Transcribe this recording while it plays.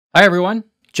Hi, everyone.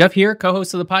 Geoff here,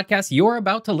 co-host of the podcast you're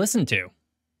about to listen to.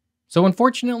 So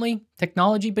unfortunately,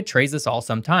 technology betrays us all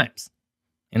sometimes.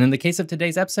 And in the case of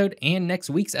today's episode and next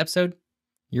week's episode,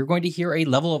 you're going to hear a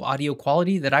level of audio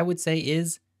quality that I would say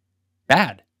is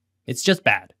bad. It's just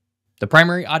bad. The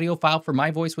primary audio file for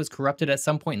my voice was corrupted at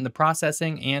some point in the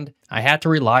processing, and I had to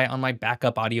rely on my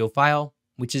backup audio file,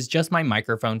 which is just my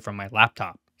microphone from my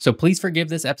laptop. So please forgive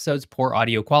this episode's poor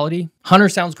audio quality. Hunter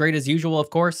sounds great as usual, of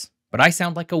course, but I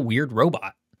sound like a weird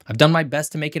robot. I've done my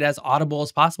best to make it as audible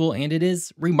as possible, and it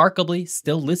is remarkably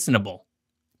still listenable,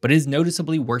 but it is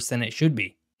noticeably worse than it should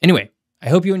be. Anyway, I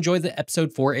hope you enjoyed the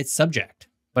episode for its subject,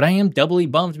 but I am doubly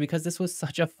bummed because this was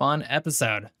such a fun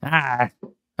episode. All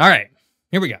right,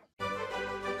 here we go.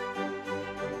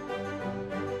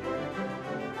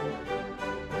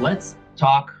 Let's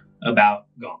talk about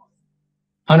golf.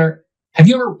 Hunter, have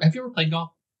you ever played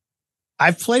golf?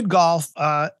 I've played golf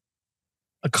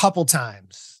a couple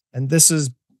times, and this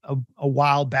is a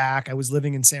while back. I was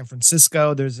living in San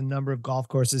Francisco. There's a number of golf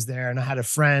courses there, and I had a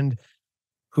friend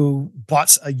who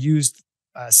bought a used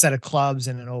set of clubs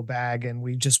in an old bag, and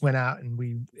we just went out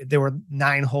and there were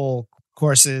 9-hole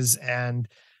courses, and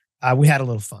we had a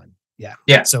little fun. Yeah.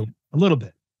 So a little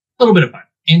bit of fun.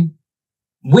 And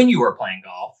when you were playing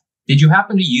golf, did you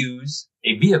happen to use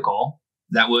a vehicle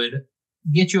that would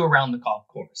get you around the golf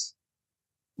course?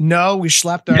 No, we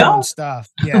schlepped our own stuff.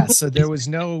 Yeah, so there was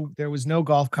no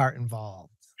golf cart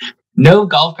involved. No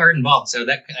golf cart involved. So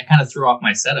that kind of threw off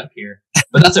my setup here,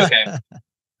 but that's okay.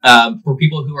 For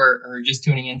people who are just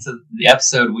tuning into the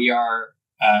episode,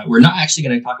 we're not actually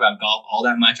going to talk about golf all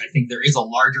that much. I think there is a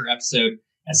larger episode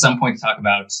at some point to talk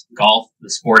about golf, the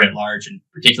sport at large, and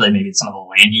particularly maybe some of the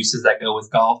land uses that go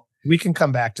with golf. We can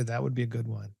come back to that. Would be a good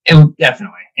one.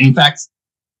 Definitely. In fact,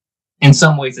 in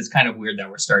some ways, it's kind of weird that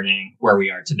we're starting where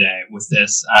we are today with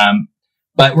this.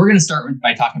 But we're going to start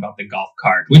by talking about the golf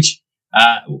cart, which,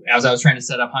 as I was trying to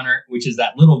set up, Hunter, which is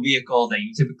that little vehicle that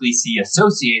you typically see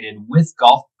associated with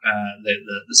golf,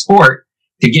 the sport,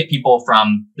 to get people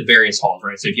from the various holes,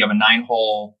 right? So if you have a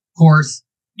 9-hole course,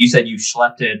 you said you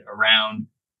schlepped it around.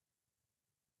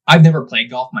 I've never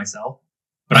played golf myself,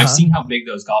 but I've seen how big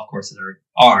those golf courses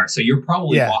are. So you're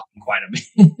probably walking quite a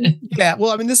bit. Yeah.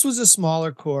 Well, I mean, this was a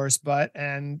smaller course,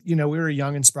 we were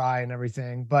young and spry and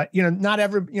everything, but, not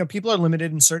people are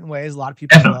limited in certain ways. A lot of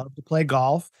people love to play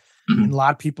golf, and a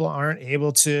lot of people aren't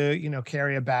able to,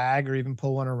 carry a bag or even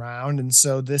pull one around. And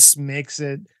so this makes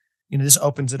it, this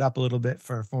opens it up a little bit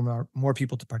for more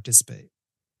people to participate.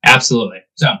 Absolutely.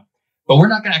 So, but we're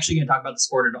not actually going to talk about the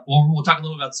sport at all. We'll talk a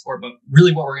little about the sport, but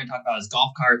really what we're going to talk about is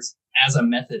golf carts as a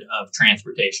method of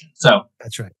transportation. So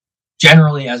that's right.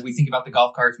 Generally, as we think about the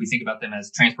golf carts, we think about them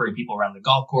as transporting people around the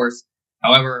golf course.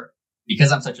 However,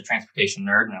 because I'm such a transportation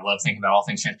nerd and I love thinking about all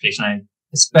things transportation, I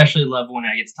especially love when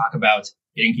I get to talk about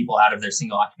getting people out of their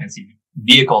single occupancy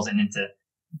vehicles and into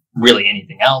really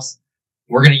anything else.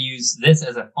 We're going to use this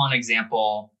as a fun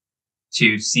example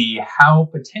to see how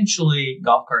potentially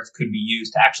golf carts could be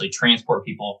used to actually transport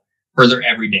people for their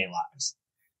everyday lives.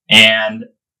 And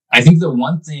I think the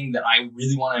one thing that I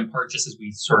really want to impart just as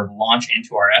we sort of launch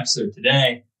into our episode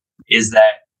today is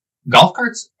that golf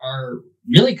carts are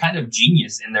really kind of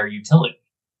genius in their utility.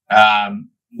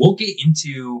 We'll get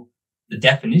into the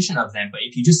definition of them, but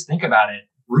if you just think about it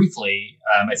briefly,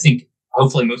 I think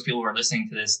hopefully most people who are listening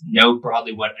to this know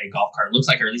broadly what a golf cart looks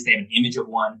like, or at least they have an image of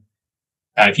one.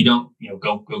 If you don't,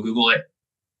 go Google it.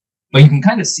 But you can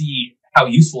kind of see how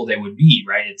useful they would be,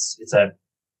 right? It's a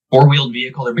 4-wheeled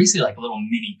vehicle. They're basically like little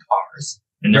mini cars,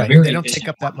 and they're they don't take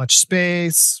up that much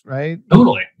space, right?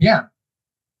 Totally. Yeah.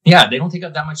 They don't take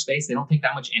up that much space. They don't take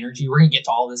that much energy. We're going to get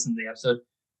to all this in the episode.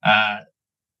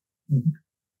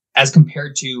 As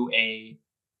compared to a,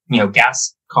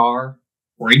 gas car,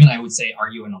 or even I would say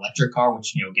argue an electric car,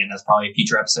 which, again, that's probably a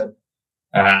future episode.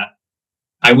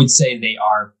 I would say they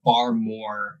are far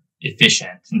more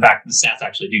efficient. In fact, the stats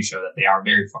actually do show that they are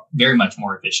very much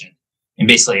more efficient in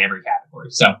basically every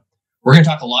category. So we're going to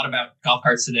talk a lot about golf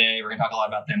carts today. We're going to talk a lot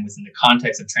about them within the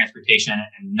context of transportation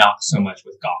and not so much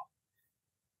with golf.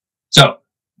 So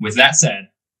with that said,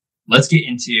 let's get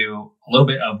into a little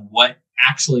bit of what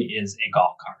actually is a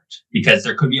golf cart, because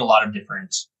there could be a lot of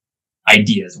different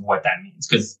ideas of what that means.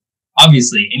 Because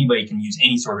obviously anybody can use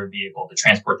any sort of vehicle to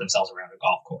transport themselves around a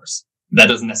golf course. That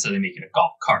doesn't necessarily make it a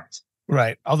golf cart.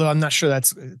 Right. Although I'm not sure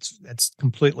that's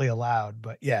completely allowed,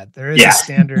 but yeah, there is a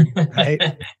standard, right?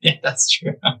 Yeah, that's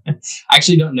true. I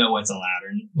actually don't know what's allowed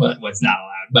or what's not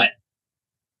allowed, but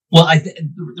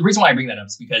the reason why I bring that up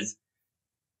is because,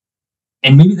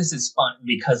 and maybe this is fun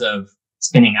because of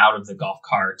spinning out of the golf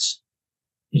cart,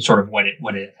 sort of what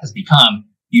it has become.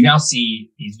 You now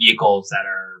see these vehicles that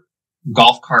are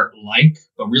golf cart like,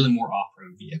 but really more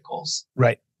off-road vehicles.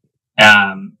 Right.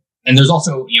 And there's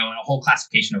also, a whole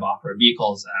classification of off-road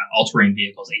vehicles, all-terrain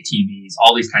vehicles, ATVs,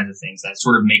 all these kinds of things that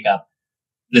sort of make up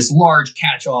this large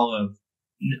catch-all of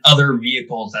other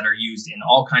vehicles that are used in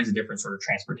all kinds of different sort of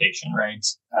transportation, right?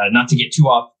 Not to get too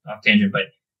off tangent, but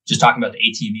just talking about the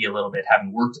ATV a little bit,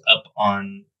 having worked up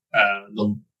on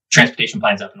the transportation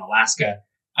plans up in Alaska,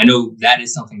 I know that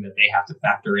is something that they have to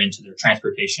factor into their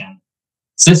transportation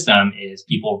system, is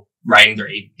people riding their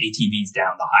ATVs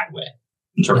down the highway.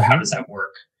 And sort of how does that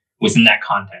work within that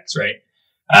context, right?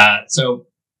 So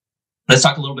let's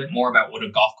talk a little bit more about what a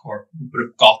golf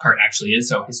cart actually is.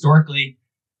 So historically,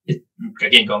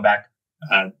 again, going back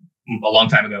a long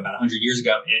time ago, about 100 years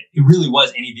ago, it really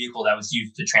was any vehicle that was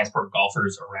used to transport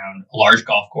golfers around a large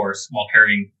golf course while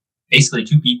carrying basically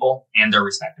two people and their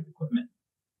respective equipment.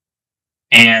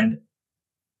 And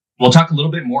we'll talk a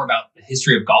little bit more about the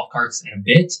history of golf carts in a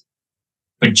bit,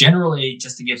 but generally,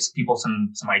 just to give people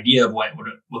some idea of what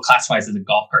classifies as a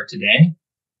golf cart today,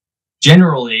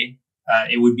 generally,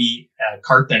 it would be a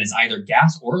cart that is either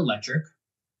gas or electric,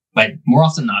 but more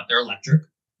often than not, they're electric,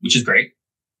 which is great.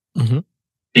 Mm-hmm.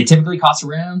 They typically cost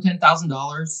around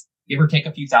 $10,000, give or take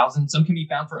a few thousand. Some can be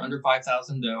found for under $5,000,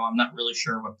 though I'm not really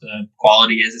sure what the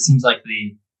quality is. It seems like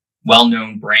the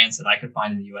well-known brands that I could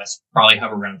find in the U.S. probably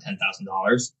hover around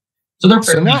 $10,000. So they're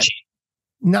fairly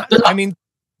cheap.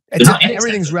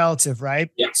 Everything's relative, right?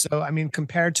 Yeah. So,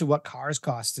 compared to what cars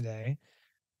cost today,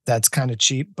 that's kind of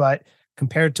cheap. But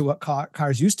compared to what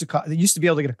cars used to cost, they used to be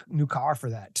able to get a new car for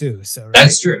that too. So right?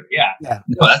 That's true. Yeah. Yeah.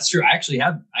 No, that's true. I actually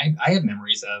have, I have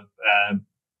memories of,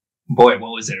 what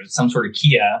was it? It was some sort of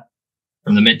Kia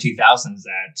from the mid 2000s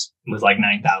that was like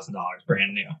 $9,000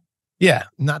 brand new. Yeah.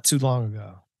 Not too long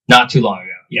ago.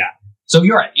 Yeah. So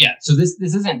you're right. Yeah. So this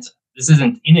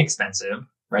isn't inexpensive,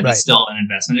 right? It's still an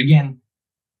investment again.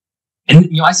 And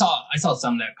I saw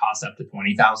some that cost up to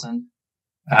 $20,000.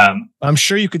 I'm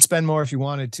sure you could spend more if you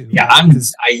wanted to. Yeah,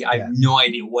 I have no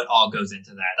idea what all goes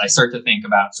into that. I start to think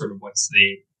about sort of what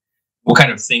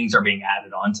kind of things are being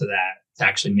added onto that to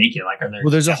actually make it like. Are there?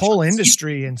 Well, there's a whole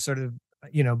industry in sort of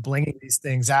blinging these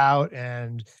things out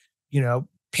and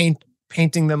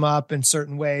painting them up in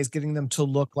certain ways, getting them to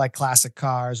look like classic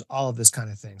cars, all of this kind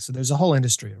of thing. So there's a whole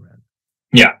industry around.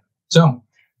 Yeah. So,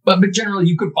 but generally,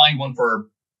 you could find one for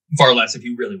far less if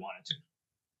you really wanted to.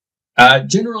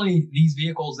 Generally, these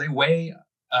vehicles, they weigh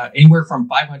anywhere from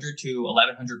 500 to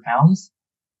 1,100 pounds.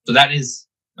 So that is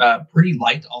pretty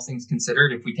light, all things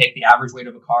considered. If we take the average weight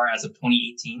of a car as of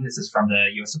 2018, this is from the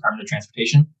U.S. Department of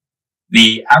Transportation,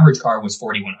 the average car was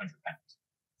 4,100 pounds.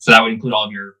 So that would include all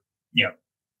of your,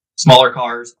 smaller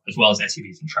cars as well as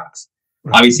SUVs and trucks.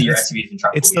 Right. Obviously, your SUVs and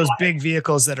trucks. It's those big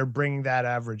vehicles that are bringing that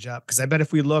average up. Because I bet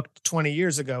if we looked 20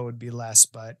 years ago, it would be less.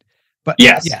 But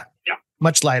yes. Yeah.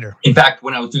 Much lighter. In fact,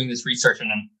 when I was doing this research, and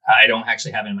I don't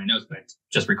actually have it in my notes, but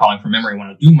just recalling from memory, when I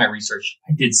was doing my research,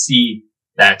 I did see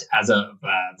that as of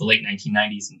the late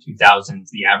 1990s and 2000s,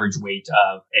 the average weight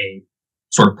of a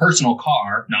sort of personal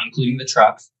car, not including the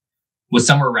trucks, was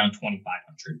somewhere around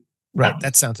 2,500. Right.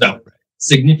 That sounds about right.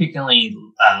 Significantly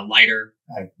lighter.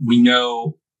 We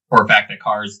know for a fact that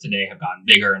cars today have gotten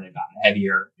bigger and they've gotten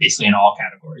heavier, basically in all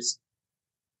categories.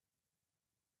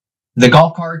 The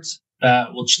golf carts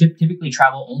will typically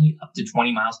travel only up to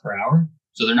 20 miles per hour.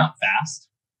 So they're not fast.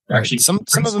 They're actually some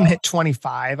of them hit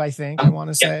 25, I think, I want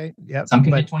to say. Yep. Some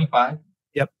can hit 25.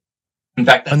 Yep. In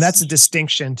fact, that's a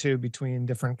distinction too between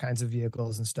different kinds of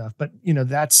vehicles and stuff. But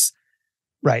that's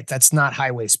right. That's not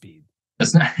highway speed.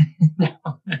 That's not. No.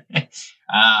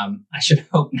 I should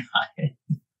hope not.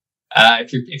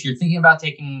 If you're thinking about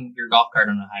taking your golf cart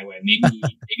on the highway,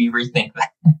 maybe rethink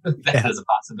that as a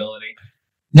possibility.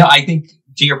 No, I think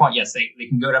to your point, yes, they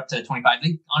can go up to 25.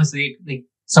 Honestly,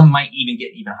 some might even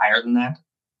get even higher than that.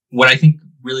 What I think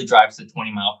really drives the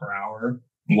 20 mile per hour,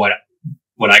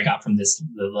 what I got from the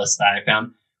list that I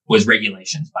found, was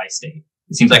regulations by state.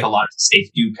 It seems like a lot of states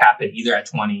do cap it either at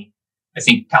 20. I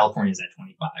think California is at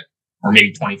 25 or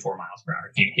maybe 24 miles per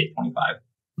hour. Can't hit 25.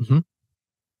 Mm-hmm.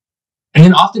 And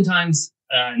then oftentimes,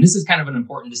 and this is kind of an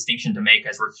important distinction to make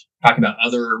as we're talking about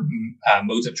other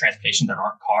modes of transportation that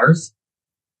aren't cars.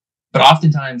 But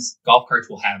oftentimes, golf carts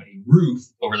will have a roof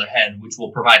over their head, which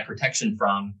will provide protection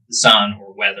from the sun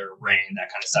or weather, rain,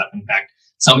 that kind of stuff. In fact,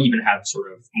 some even have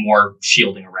sort of more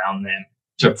shielding around them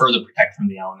to further protect from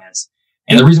the elements.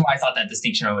 And the reason why I thought that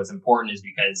distinction was important is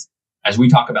because as we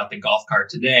talk about the golf cart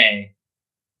today,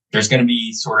 there's going to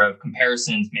be sort of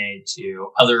comparisons made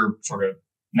to other sort of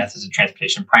methods of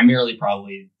transportation, primarily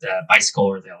probably the bicycle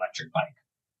or the electric bike.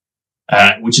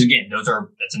 Which again,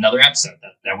 that's another episode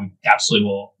that we absolutely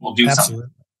will do something.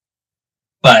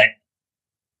 But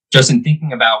just in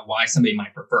thinking about why somebody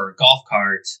might prefer a golf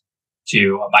cart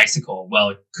to a bicycle, well,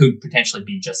 it could potentially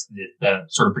be just the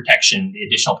sort of protection, the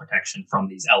additional protection from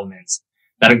these elements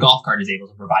that a golf cart is able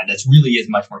to provide. That's really is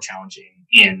much more challenging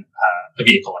in a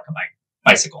vehicle like a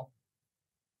bicycle.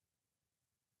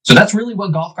 So that's really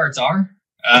what golf carts are.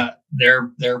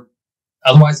 They're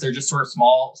otherwise they're just sort of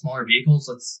smaller vehicles.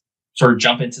 Let's sort of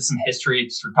jump into some history to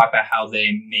sort of talk about how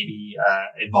they maybe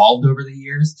evolved over the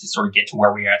years to sort of get to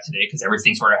where we are at today, because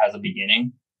everything sort of has a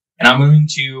beginning. And I'm going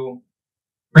to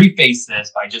preface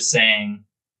this by just saying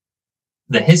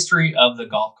the history of the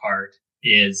golf cart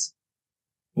is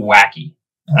wacky,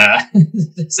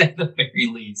 to say the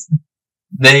very least.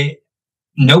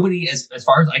 Nobody, as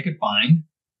far as I could find,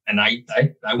 and I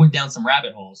went down some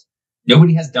rabbit holes,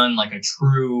 nobody has done like a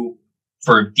true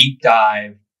sort of deep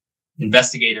dive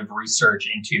investigative research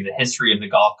into the history of the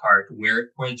golf cart, where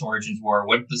its origins were,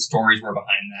 what the stories were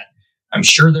behind that. I'm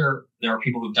sure there are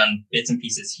people who've done bits and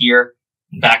pieces here.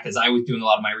 In fact, as I was doing a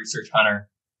lot of my research, Hunter,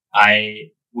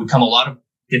 I would come a lot of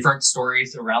different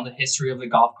stories around the history of the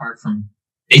golf cart from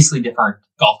basically different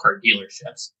golf cart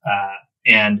dealerships.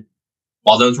 And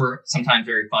while those were sometimes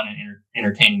very fun and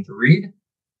entertaining to read,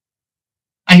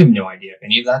 I have no idea if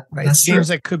any of that. Right. It seems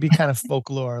like could be kind of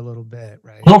folklore a little bit,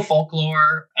 right? A little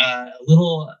folklore, a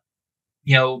little,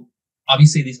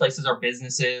 obviously these places are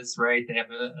businesses, right? They have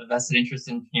a vested interest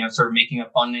in, sort of making a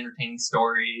fun, entertaining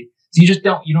story. So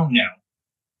you don't know.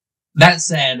 That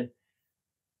said,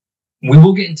 we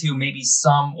will get into maybe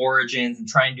some origins and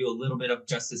try and do a little bit of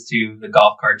justice to the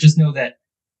golf cart. Just know that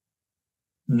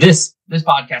this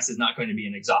podcast is not going to be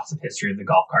an exhaustive history of the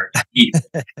golf cart either.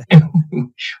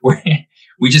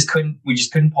 we just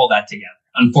couldn't pull that together.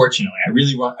 Unfortunately, I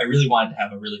really wanted to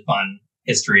have a really fun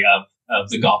history of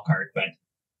the golf cart, but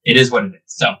it is what it is.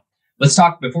 So let's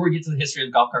talk, before we get to the history of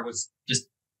the golf cart, was just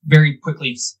very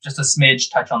quickly, just a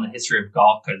smidge touch on the history of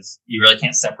golf, because you really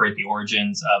can't separate the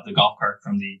origins of the golf cart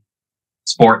from the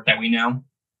sport that we know.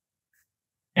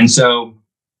 And so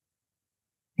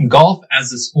golf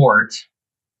as a sport,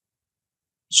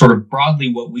 sort of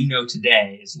broadly what we know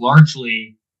today, is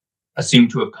largely assumed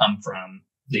to have come from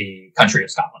the country of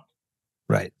Scotland.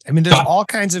 Right. I mean, there's all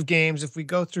kinds of games. If we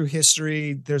go through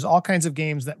history, there's all kinds of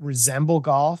games that resemble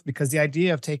golf, because the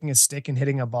idea of taking a stick and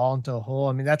hitting a ball into a hole,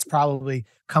 I mean, that's probably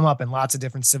come up in lots of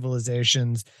different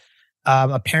civilizations.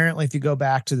 Apparently, if you go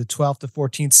back to the 12th to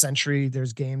 14th century,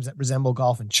 there's games that resemble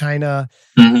golf in China.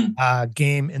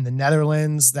 Game in the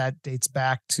Netherlands that dates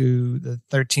back to the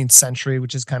 13th century,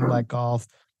 which is kind of like golf.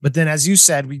 But then, as you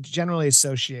said, we generally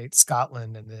associate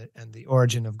Scotland and the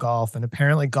origin of golf. And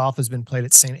apparently golf has been played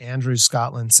at St. Andrews,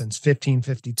 Scotland since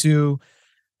 1552.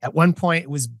 At one point, it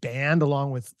was banned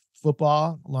along with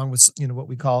football, along with,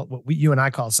 what you and I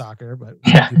call soccer, but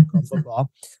people call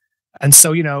football. And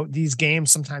so, these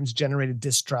games sometimes generated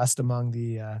distrust among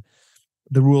the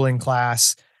ruling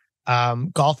class.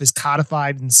 Golf is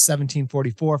codified in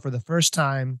 1744 for the first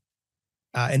time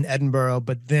in Edinburgh,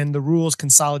 but then the rules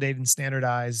consolidated and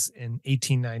standardized in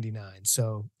 1899.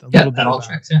 So a little bit that all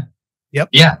tracks. Yep.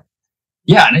 Yeah.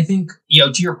 And I think,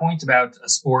 to your point about a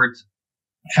sport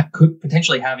could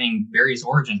potentially having various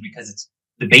origins, because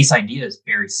the base idea is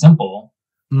very simple,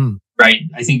 right?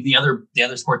 I think the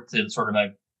other sport that sort of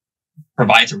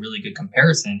provides a really good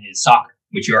comparison is soccer,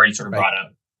 which you already sort of brought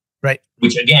up. Right.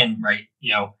 Which again, right,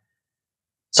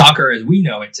 soccer as we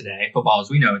know it today, football as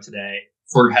we know it today,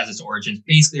 sort of has its origins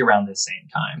basically around the same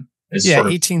time.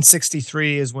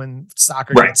 1863 is when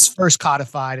soccer gets first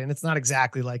codified, and it's not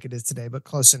exactly like it is today, but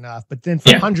close enough. But then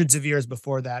for hundreds of years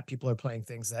before that, people are playing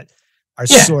things that are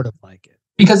sort of like it.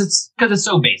 Because it's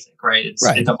so basic, right? It's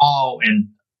a ball, and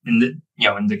in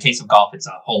the case of golf, it's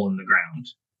a hole in the ground.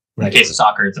 In the case of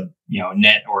soccer, it's a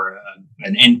net or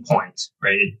an end point,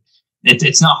 right?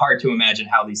 It's not hard to imagine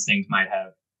how these things might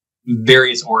have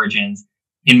various origins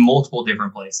in multiple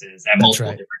different places at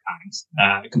multiple different times,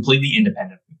 completely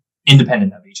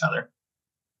independent of each other.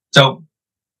 So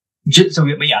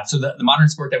the modern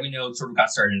sport that we know sort of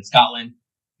got started in Scotland,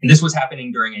 and this was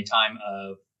happening during a time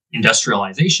of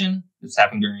industrialization. It was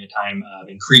happening during a time of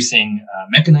increasing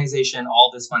mechanization,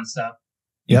 all this fun stuff.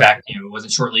 In fact, it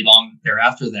wasn't shortly long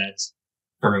thereafter that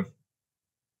sort of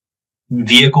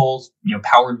vehicles,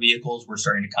 powered vehicles were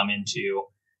starting to come into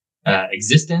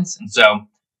existence. And so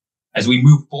as we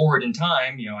move forward in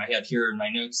time, I have here in my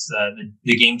notes,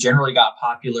 the game generally got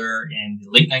popular in the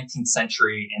late 19th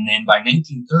century. And then by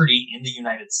 1930 in the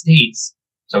United States,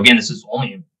 so again, this is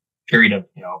only a period of,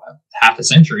 half a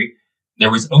century,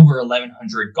 there was over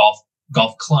 1,100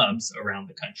 golf clubs around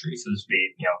the country. So this would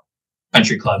be,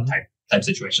 country club type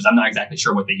situations. I'm not exactly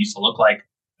sure what they used to look like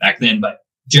back then, but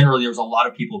generally there was a lot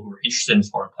of people who were interested in the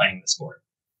sport and playing the sport.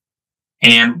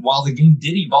 And while the game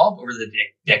did evolve over the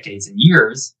decades and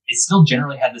years, it still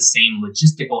generally had the same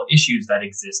logistical issues that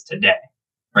exist today,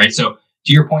 right? So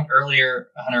to your point earlier,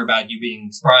 Hunter, about you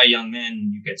being spry young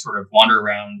men, you could sort of wander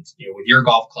around, with your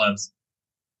golf clubs.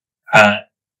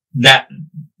 That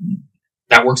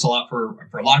works a lot for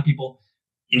a lot of people.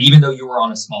 And even though you were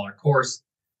on a smaller course,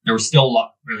 there were still a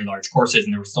lot really large courses,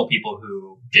 and there were still people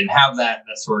who didn't have that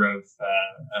sort of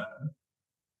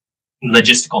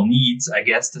logistical needs, I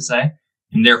guess to say.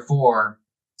 And therefore,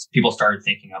 people started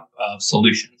thinking of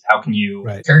solutions. How can you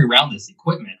carry around this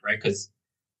equipment, right? Because,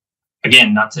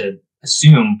 again, not to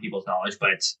assume people's knowledge,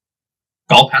 but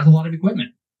golf has a lot of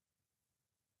equipment.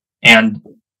 And,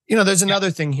 there's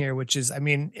another thing here, which is,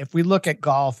 if we look at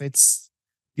golf,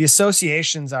 the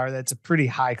associations are that it's a pretty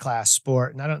high class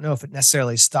sport. And I don't know if it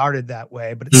necessarily started that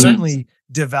way, but it certainly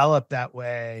developed that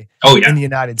way in the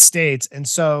United States. And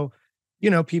so,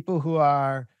 people who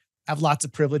have lots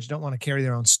of privilege don't want to carry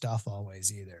their own stuff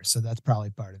always either. So that's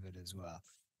probably part of it as well.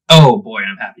 Oh boy,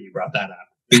 I'm happy you brought that up,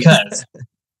 because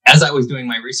as I was doing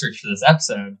my research for this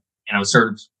episode, and I was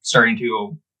sort of trying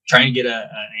to get an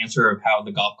answer of how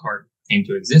the golf cart came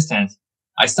to existence,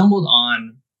 I stumbled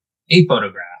on a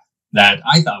photograph that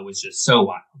I thought was just so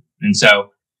wild. And so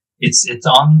it's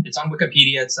on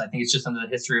Wikipedia. I think it's just under the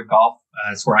history of golf.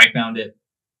 That's where I found it.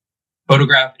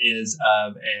 Photograph is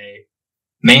of a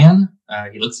man.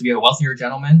 He looks to be a wealthier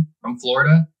gentleman from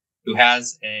Florida who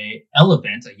has a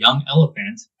young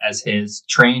elephant, as his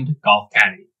trained golf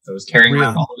caddy. So he's carrying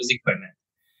around all of his equipment.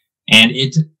 And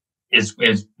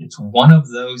it's one of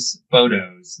those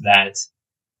photos that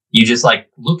you just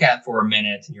look at for a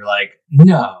minute and you're like,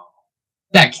 no,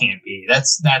 that can't be.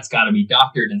 That's got to be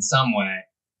doctored in some way.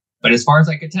 But as far as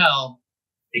I could tell,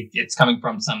 it's coming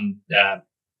from some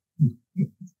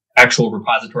actual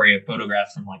repository of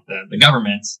photographs from the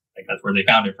government. That's where they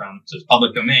found it from. So it's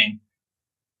public domain.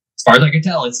 As far as I could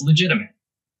tell, it's legitimate.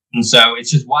 And so it's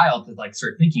just wild to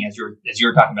start thinking, as you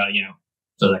were talking about,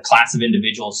 so the class of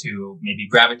individuals who maybe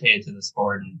gravitated to the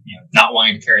sport and, not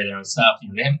wanting to carry their own stuff,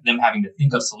 them having to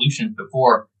think of solutions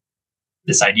before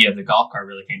this idea of the golf cart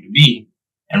really came to be.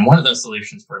 And one of those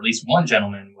solutions for at least one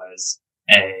gentleman was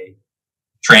a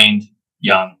trained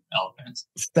young elephant.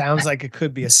 Sounds like it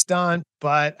could be a stunt,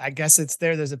 but I guess it's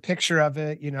there. There's a picture of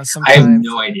it, sometimes. I have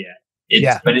no idea.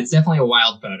 But it's definitely a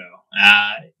wild photo.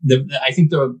 I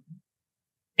think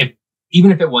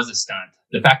even if it was a stunt,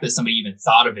 the fact that somebody even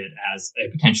thought of it as a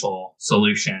potential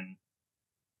solution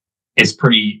is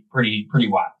pretty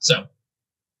wild. So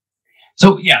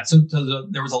there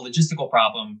was a logistical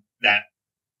problem that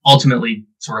ultimately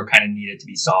sort of kind of needed to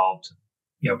be solved.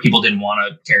 People didn't want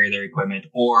to carry their equipment,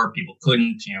 or people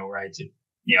couldn't, right? So,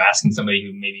 asking somebody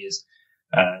who maybe is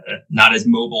not as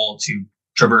mobile to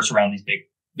traverse around these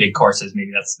big courses,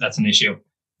 maybe that's an issue.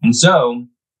 And so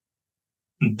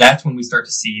that's when we start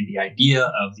to see the idea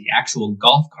of the actual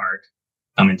golf cart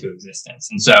come into existence.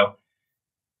 And so,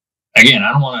 again,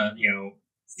 I don't want to,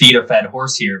 feed a fed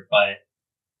horse here, but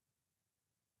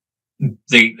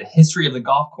the history of the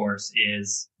golf course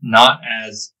is not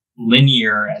as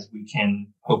linear as we can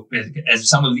hope, as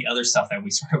some of the other stuff that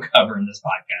we sort of cover in this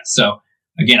podcast. So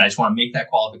again, I just want to make that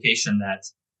qualification that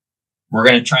we're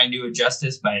going to try and do it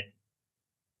justice, but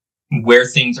where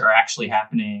things are actually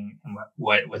happening and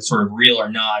what's sort of real or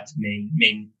not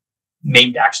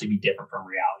may actually be different from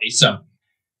reality. So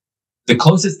the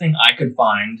closest thing I could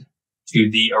find to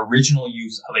the original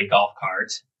use of a golf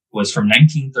cart was from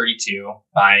 1932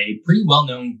 by a pretty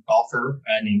well-known golfer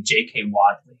named J.K.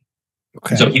 Wadley.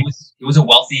 Okay. So he was a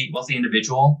wealthy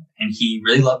individual, and he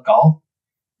really loved golf.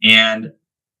 And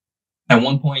at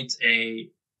one point, a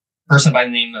person by the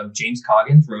name of James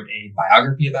Coggins wrote a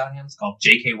biography about him. It's called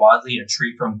J.K. Wadley, A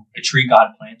Tree God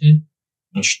Planted.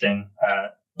 Interesting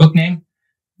book name.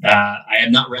 I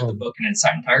have not read the book in its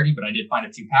entirety, but I did find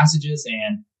a few passages.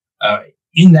 And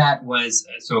in that was,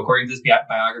 so according to this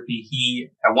biography, he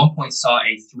at one point saw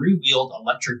a 3-wheeled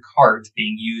electric cart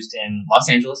being used in Los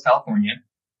Angeles, California, to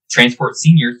transport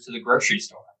seniors to the grocery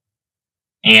store.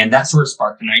 And that sort of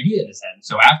sparked an idea in his head.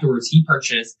 So afterwards, he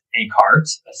purchased a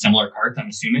similar cart, I'm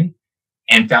assuming,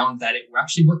 and found that it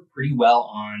actually worked pretty well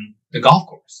on the golf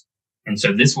course. And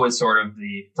so this was sort of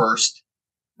the first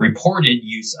reported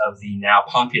use of the now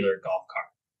popular golf cart.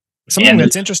 Something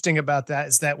that's interesting about that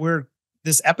is that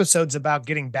this episode's about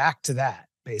getting back to that,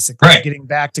 basically, right. Getting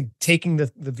back to taking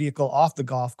the vehicle off the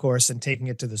golf course and taking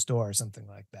it to the store or something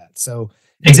like that. So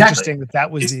it's interesting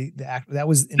that was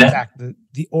in fact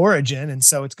the origin. And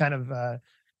so it's kind of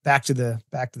Back to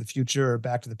the Future or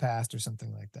Back to the Past or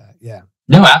something like that. Yeah.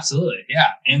 No, absolutely.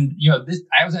 Yeah. And,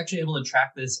 I was actually able to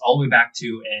track this all the way back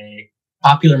to a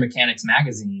Popular Mechanics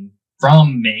magazine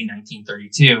from May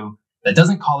 1932 that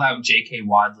doesn't call out J.K.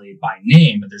 Wadley by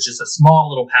name, but there's just a small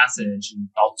little passage, and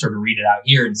I'll sort of read it out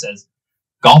here. And says,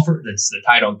 Golfer, that's the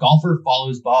title, Golfer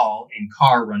follows ball in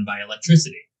car run by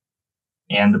electricity.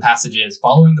 And the passage is,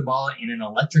 following the ball in an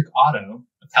electric auto,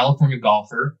 a California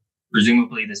golfer,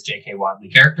 presumably this J.K. Wadley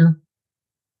character,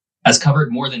 has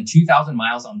covered more than 2,000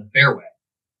 miles on the fairway.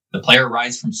 The player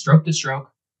rides from stroke to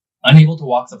stroke, unable to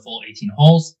walk the full 18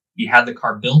 holes. He had the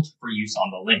car built for use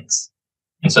on the links.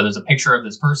 And so there's a picture of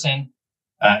this person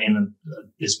in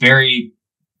this very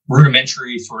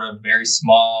rudimentary, sort of very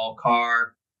small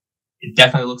car. It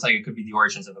definitely looks like it could be the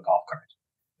origins of a golf cart.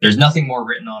 There's nothing more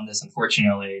written on this,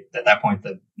 unfortunately. At that point,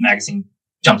 the magazine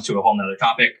jumps to a whole nother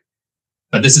topic.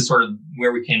 But this is sort of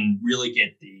where we can really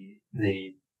get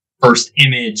the first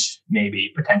image,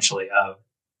 maybe potentially, of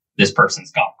this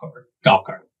person's golf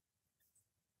cart.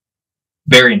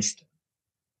 Very interesting.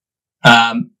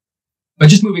 But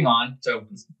just moving on, so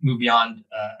move beyond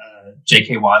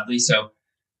J.K. Wadley. So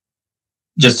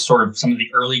just sort of some of the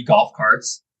early golf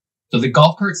carts. So the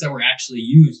golf carts that were actually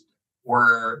used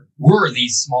were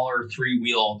these smaller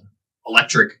 3-wheeled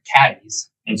electric caddies.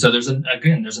 And so there's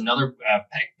another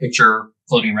picture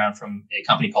floating around from a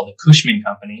company called the Cushman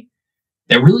Company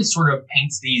that really sort of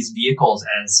paints these vehicles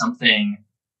as something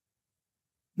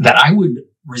that I would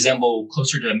resemble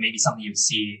closer to maybe something you'd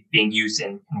see being used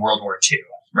in World War II,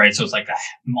 right? So it's like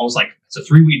almost like it's a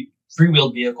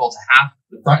three-wheeled vehicle. It's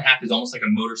the front half is almost like a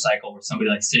motorcycle where somebody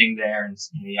like sitting there, and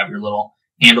you have your little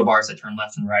handlebars that turn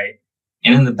left and right.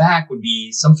 And in the back would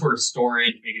be some sort of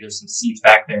storage. Maybe there's some seats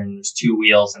back there and there's 2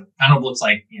 wheels, and it kind of looks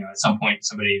like, at some point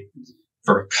somebody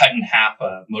sort of cut in half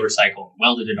a motorcycle and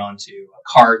welded it onto a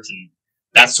cart. And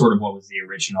that's sort of what was the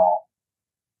original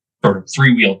sort of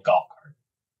 3-wheeled golf cart.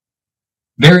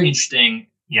 Very interesting,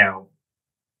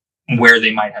 where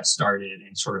they might have started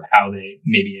and sort of how they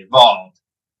maybe evolved,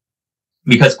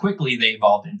 because quickly they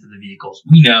evolved into the vehicles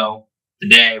we know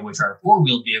today, which are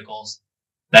 4-wheeled vehicles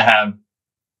that have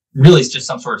really just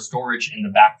some sort of storage in the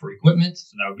back for equipment.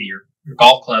 So that would be your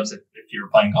golf clubs if you were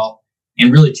playing golf,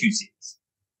 and really 2 seats.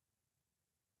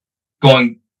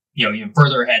 Going, even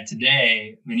further ahead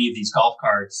today, many of these golf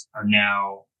carts are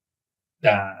now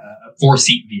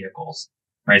 4-seat vehicles,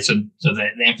 right? So the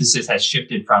emphasis has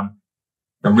shifted from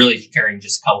really carrying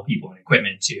just a couple people and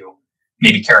equipment to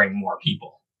maybe carrying more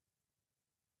people.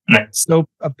 So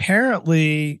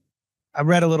apparently, I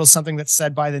read a little something that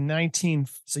said by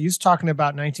so you was talking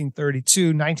about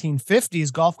 1932,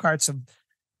 1950s, golf carts have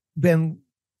been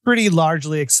pretty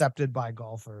largely accepted by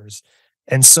golfers.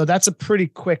 And so that's a pretty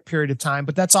quick period of time,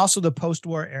 but that's also the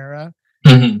post-war era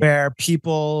where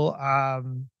people,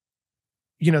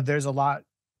 there's a lot,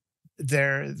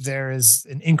 there is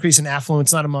an increase in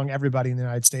affluence, not among everybody in the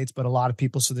United States, but a lot of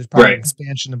people. So there's probably an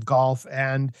expansion of golf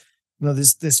and,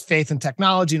 this faith in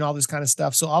technology and all this kind of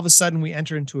stuff. So all of a sudden we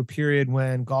enter into a period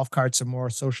when golf carts are more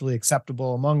socially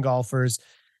acceptable among golfers.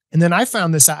 And then I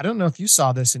found this out. I don't know if you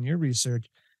saw this in your research,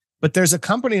 but there's a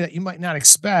company that you might not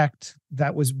expect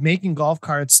that was making golf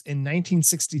carts in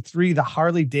 1963, the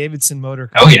Harley Davidson Motor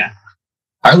Company. Oh yeah.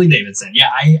 Harley Davidson. Yeah.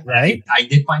 I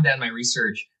did find that in my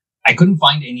research. I couldn't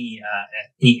find any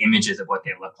images of what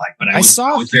they look like, but I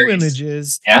saw a few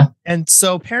images. Yeah. And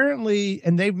so apparently,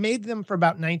 and they've made them for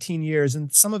about 19 years.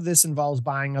 And some of this involves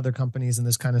buying other companies and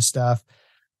this kind of stuff.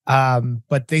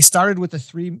 But they started with a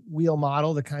 3-wheel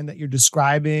model, the kind that you're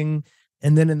describing.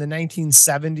 And then in the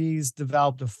 1970s,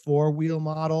 developed a 4-wheel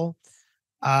model.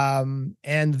 And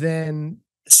then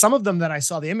some of them that I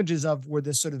saw the images of were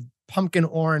this sort of pumpkin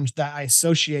orange that I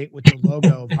associate with the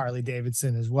logo of Harley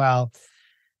Davidson as well.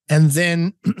 And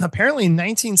then apparently in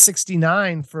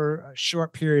 1969, for a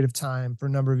short period of time, for a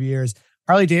number of years,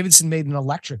 Harley Davidson made an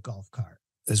electric golf cart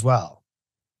as well.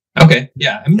 Okay.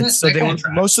 Yeah. I mean,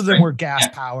 most of them were gas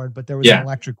powered, but there was an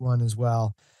electric one as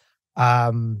well.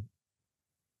 That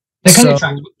kind of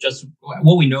tracks with just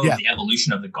what we know of the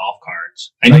evolution of the golf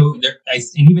carts. I know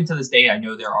and even to this day, I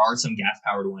know there are some gas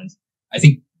powered ones. I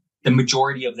think the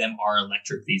majority of them are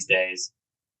electric these days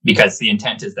because the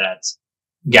intent is that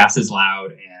gas is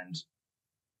loud, and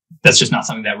that's just not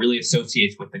something that really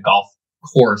associates with the golf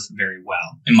course very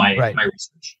well in my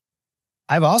research.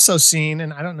 I've also seen,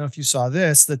 and I don't know if you saw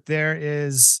this, that there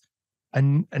is a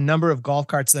number of golf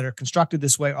carts that are constructed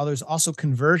this way. Or there's also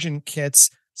conversion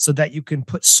kits so that you can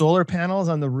put solar panels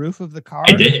on the roof of the car.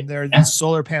 And there are these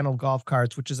solar panel golf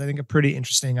carts, which is, I think, a pretty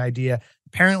interesting idea.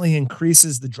 Apparently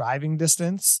increases the driving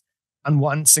distance on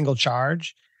one single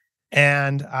charge.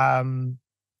 And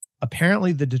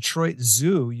apparently the Detroit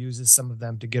Zoo uses some of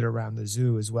them to get around the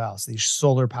zoo as well. So these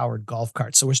solar powered golf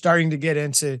carts. So we're starting to get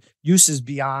into uses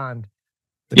beyond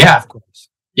the golf course.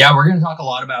 Yeah, we're going to talk a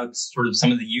lot about sort of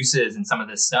some of the uses and some of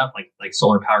this stuff, like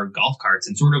solar powered golf carts,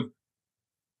 and sort of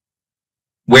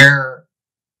where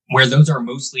those are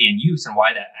mostly in use and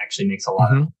why that actually makes a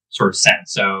lot of sort of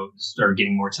sense. So start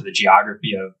getting more to the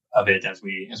geography of it as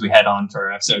we head on to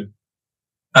our episode.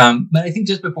 But I think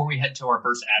just before we head to our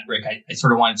first ad break, I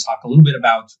sort of wanted to talk a little bit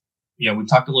about, we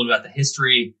talked a little bit about the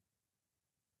history.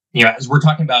 As we're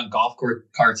talking about golf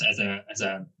carts as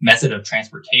a method of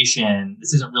transportation,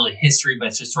 this isn't really history, but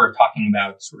it's just sort of talking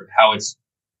about sort of how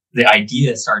the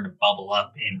idea started to bubble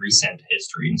up in recent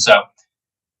history. And so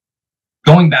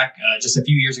going back just a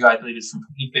few years ago, I believe it's from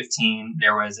 2015,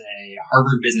 there was a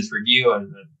Harvard Business Review, a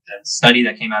study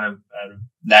that came out of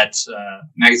that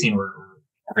magazine or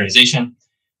organization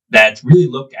that really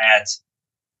looked at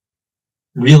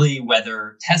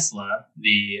whether Tesla,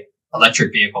 the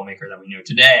electric vehicle maker that we know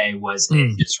today, was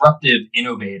a disruptive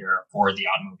innovator for the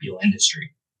automobile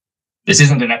industry. This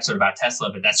isn't an episode about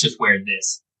Tesla, but that's just where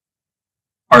this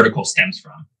article stems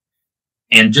from.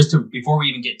 And before we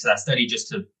even get to that study, just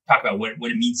to talk about what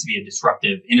it means to be a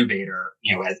disruptive innovator,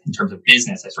 in terms of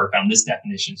business, I sort of found this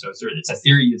definition. So it's a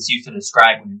theory that's used to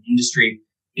describe when an industry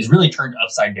is really turned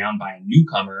upside down by a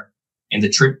newcomer, and the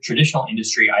traditional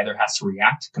industry either has to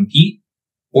react, compete,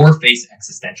 or face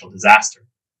existential disaster.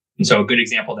 And so a good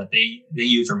example that they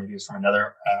use, or maybe it's from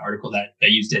another article that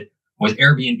used it, was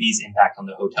Airbnb's impact on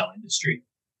the hotel industry.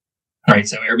 All right,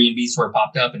 so Airbnb sort of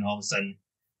popped up, and all of a sudden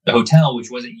the hotel, which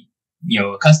wasn't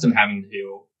accustomed having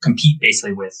to compete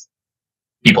basically with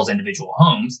people's individual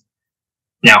homes,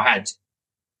 now had to.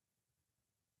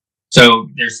 So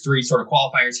there's three sort of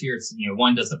qualifiers here. It's,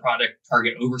 one, does the product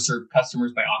target overserved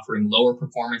customers by offering lower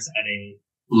performance at a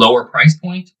lower price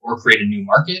point or create a new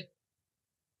market?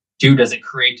 Two, does it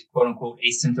create quote unquote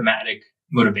asymptomatic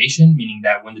motivation, meaning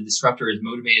that when the disruptor is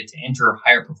motivated to enter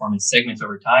higher performance segments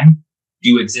over time,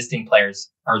 do existing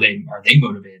players, are they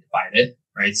motivated by it?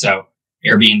 Right. So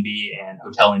Airbnb and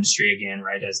hotel industry again,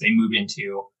 right? As they move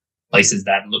into places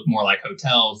that look more like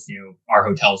hotels, are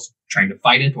hotels trying to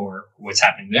fight it, or what's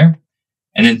happening there?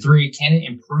 And then three, can it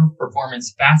improve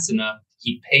performance fast enough to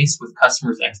keep pace with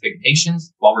customers'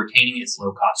 expectations while retaining its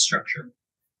low cost structure?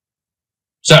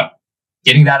 So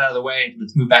getting that out of the way,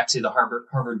 let's move back to the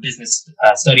Harvard Business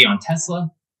study on Tesla.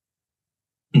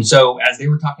 And so as they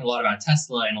were talking a lot about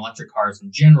Tesla and electric cars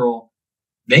in general,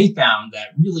 they found that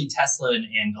really Tesla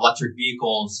and electric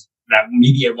vehicles that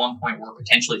maybe at one point were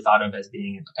potentially thought of as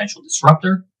being a potential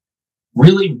disruptor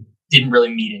really didn't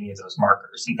really meet any of those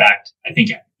markers. In fact, I think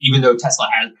even though Tesla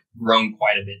has grown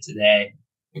quite a bit today,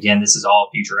 again, this is all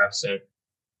a future episode,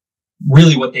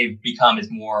 really what they've become is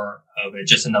more of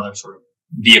just another sort of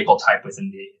vehicle type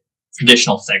within the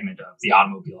traditional segment of the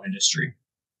automobile industry.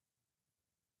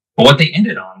 But what they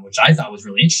ended on, which I thought was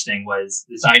really interesting, was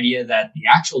this idea that the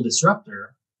actual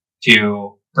disruptor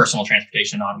to personal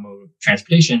transportation, automotive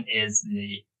transportation, is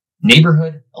the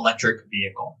neighborhood electric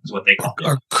vehicle, is what they call it.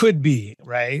 Or could be,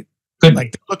 right? Could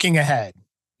like be. Looking ahead.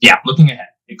 Yeah, looking ahead.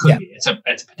 It could be. It's a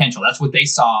potential. That's what they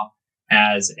saw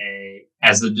as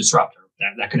the disruptor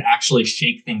that could actually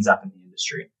shake things up in the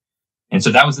industry. And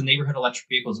so that was the neighborhood electric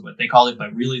vehicles, is what they call it.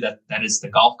 But really that is the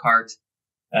golf cart.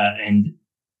 And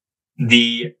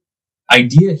the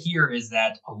idea here is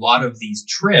that a lot of these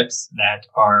trips that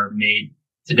are made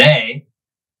today,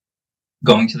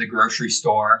 going to the grocery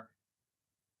store,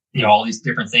 all these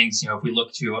different things, if we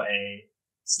look to a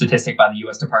statistic by the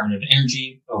U.S. Department of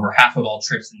Energy, over half of all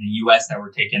trips in the U.S. that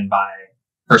were taken by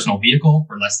personal vehicle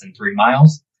were less than 3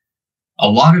 miles. A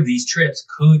lot of these trips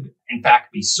could, in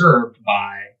fact, be served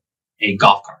by a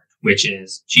golf cart, which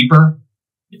is cheaper,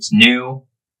 it's new,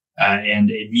 and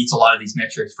it meets a lot of these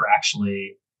metrics for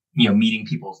actually, meeting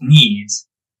people's needs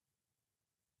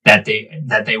that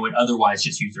they would otherwise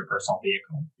just use their personal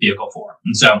vehicle for.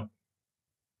 And so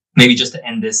maybe just to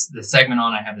end this segment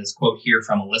on, I have this quote here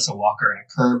from Alyssa Walker at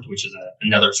Curbed, which is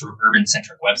another sort of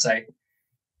urban-centric website.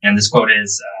 And this quote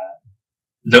is,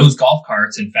 those golf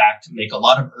carts, in fact, make a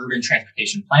lot of urban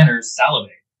transportation planners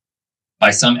salivate.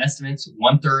 By some estimates,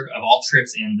 1/3 of all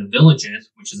trips in the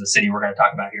Villages, which is a city we're going to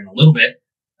talk about here in a little bit,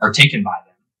 are taken by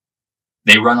them.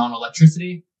 They run on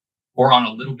electricity or on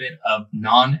a little bit of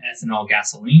non-ethanol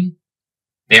gasoline.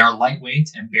 They are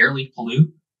lightweight and barely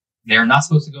pollute. They are not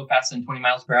supposed to go faster than 20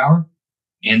 miles per hour,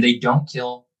 and they don't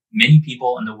kill many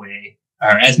people in the way,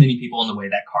 or as many people in the way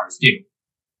that cars do.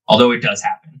 Although it does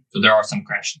happen. So there are some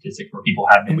crash statistics where people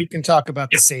have been. And we can talk about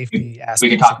the safety aspect. We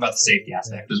can talk about the safety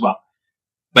aspect as well.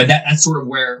 But that's sort of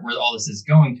where all this is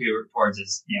going towards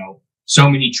is, so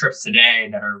many trips today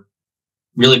that are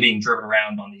really being driven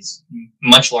around on these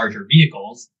much larger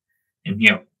vehicles. And,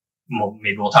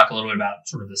 maybe we'll talk a little bit about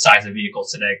sort of the size of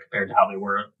vehicles today compared to how they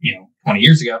were, 20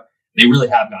 years ago. They really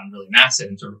have gotten really massive.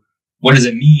 And sort of what does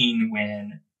it mean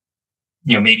when,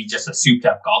 maybe just a souped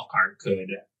up golf cart could,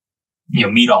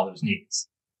 meet all those needs?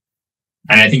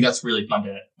 And I think that's really fun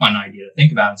idea to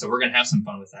think about. And so we're going to have some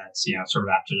fun with that, sort of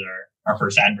after our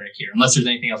first ad break here, unless there's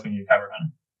anything else we need to cover,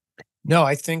 Hunter. No,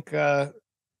 I think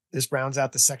this rounds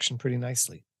out the section pretty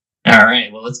nicely. All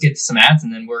right. Well, let's get to some ads,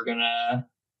 and then we're going to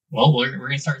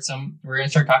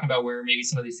start talking about where maybe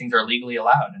some of these things are legally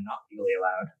allowed and not legally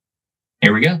allowed.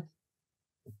 Here we go.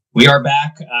 We are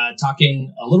back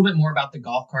talking a little bit more about the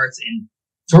golf carts and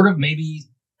sort of maybe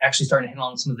actually starting to hit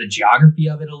on some of the geography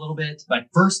of it a little bit. But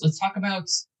first, let's talk about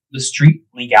the street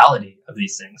legality of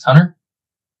these things. Hunter?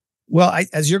 Well,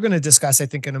 as you're going to discuss, I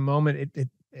think in a moment,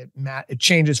 it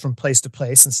changes from place to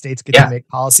place and states get to make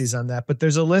policies on that. But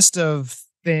there's a list of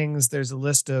things, there's a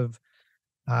list of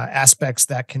aspects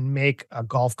that can make a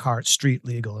golf cart street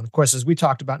legal. And of course, as we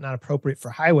talked about, not appropriate for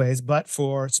highways, but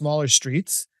for smaller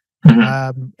streets.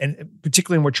 And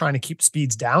particularly when we're trying to keep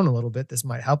speeds down a little bit, this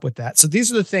might help with that. So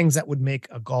these are the things that would make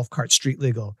a golf cart street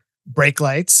legal: brake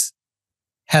lights,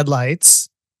 headlights,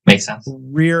 makes sense,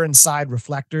 rear and side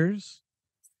reflectors,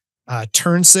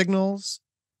 turn signals,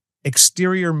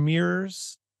 exterior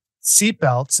mirrors, seat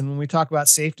belts. And when we talk about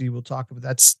safety, we'll talk about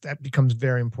that becomes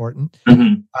very important.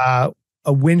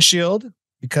 A windshield,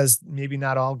 because maybe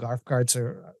not all golf carts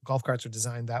are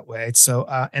designed that way. So,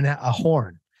 and a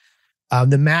horn.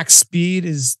 The max speed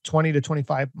is 20 to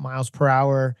 25 miles per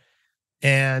hour.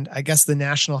 And I guess the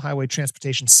National Highway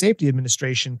Transportation Safety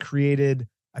Administration created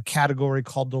a category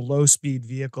called the low speed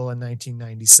vehicle in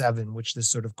 1997, which this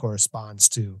sort of corresponds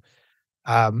to.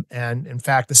 And in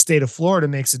fact, the state of Florida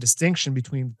makes a distinction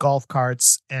between golf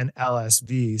carts and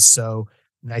LSVs. So,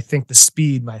 and I think the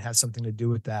speed might have something to do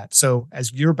with that. So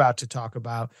as you're about to talk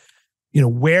about,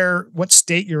 what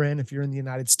state you're in, if you're in the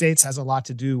United States, has a lot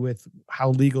to do with how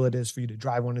legal it is for you to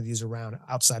drive one of these around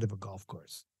outside of a golf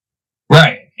course.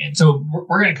 Right. And so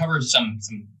we're going to cover some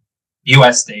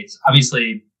U.S. states.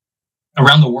 Obviously,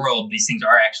 around the world, these things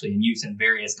are actually in use in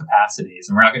various capacities,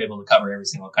 and we're not going to be able to cover every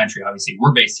single country. Obviously,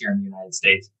 we're based here in the United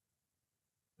States.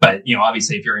 But,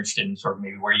 obviously, if you're interested in sort of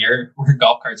maybe where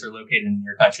golf carts are located in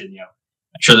your country,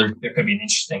 I'm sure there could be an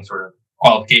interesting sort of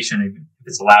qualification if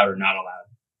it's allowed or not allowed.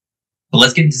 But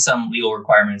let's get into some legal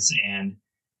requirements. And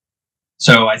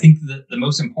so I think the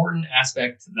most important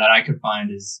aspect that I could find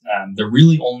is there are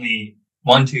really only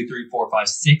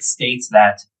 6 states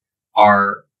that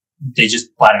they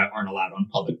just flat out aren't allowed on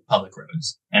public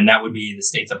roads. And that would be the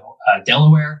states of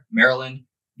Delaware, Maryland,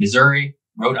 Missouri,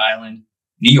 Rhode Island,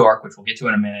 New York, which we'll get to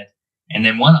in a minute. And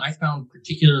then one I found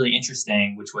particularly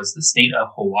interesting, which was the state of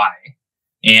Hawaii.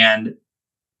 And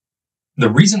the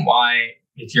reason why,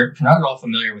 if you're not at all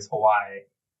familiar with Hawaii,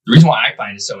 the reason why I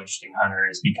find it so interesting, Hunter,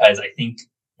 is because I think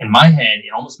in my head,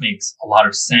 it almost makes a lot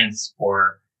of sense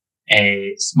for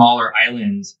a smaller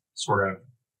island sort of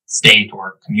state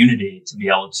or community to be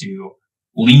able to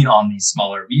lean on these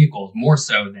smaller vehicles more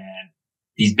so than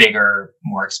these bigger,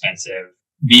 more expensive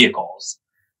vehicles.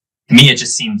 To me, it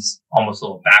just seems almost a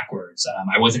little backwards.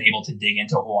 I wasn't able to dig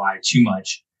into Hawaii too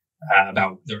much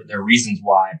about their reasons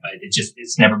why, but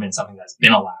it's never been something that's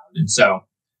been allowed. And so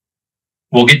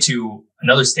we'll get to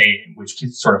another state which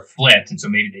sort of flipped. And so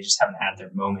maybe they just haven't had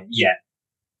their moment yet.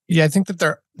 Yeah, I think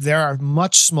that there are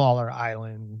much smaller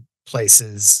island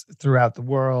places throughout the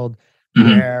world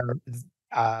where,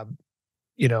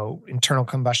 internal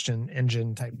combustion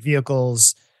engine type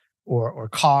vehicles or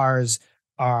cars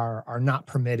are not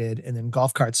permitted. And then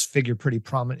golf carts figure pretty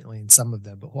prominently in some of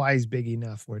them, but Hawaii's big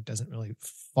enough where it doesn't really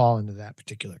fall into that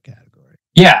particular category.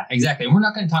 Yeah, exactly. And we're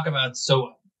not going to talk about,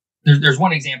 so there's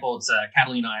one example. It's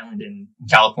Catalina Island in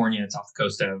California. It's off the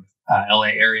coast of LA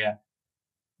area.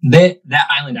 That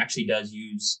island actually does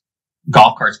use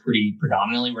golf carts pretty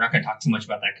predominantly. We're not going to talk too much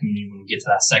about that community when we get to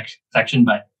that section,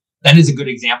 but that is a good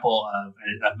example of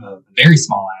a very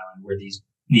small island where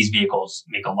these vehicles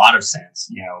make a lot of sense.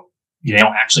 They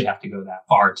don't actually have to go that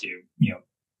far to,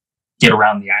 get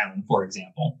around the island, for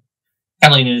example.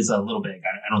 Catalina is a little big.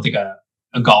 I don't think a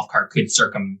golf cart could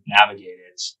circumnavigate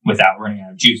it without running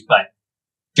out of juice, but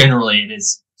generally it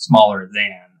is smaller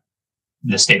than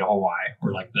the state of Hawaii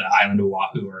or like the island of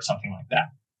Oahu or something like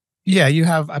that. Yeah, you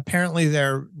have, apparently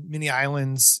there are many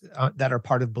islands that are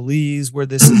part of Belize where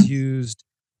this is used.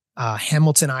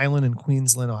 Hamilton Island in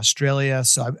Queensland, Australia.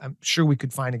 So I'm sure we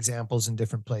could find examples in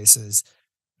different places,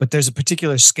 but there's a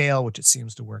particular scale which it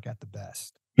seems to work at the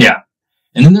best. Yeah.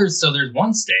 And then there's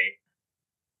one state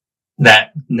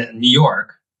that New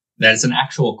York, that it's an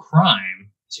actual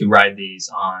crime to ride these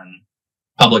on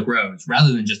public roads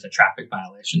rather than just a traffic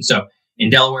violation. So in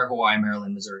Delaware, Hawaii,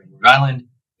 Maryland, Missouri, and Rhode Island,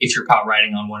 if you're caught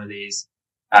riding on one of these,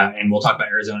 and we'll talk about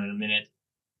Arizona in a minute,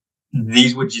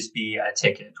 these would just be a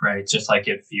ticket, right? Just like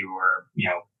if you were,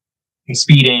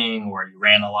 speeding or you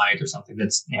ran a light or something.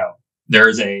 That's, there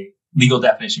is a legal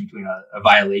definition between a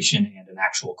violation and an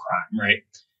actual crime, right?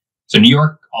 So New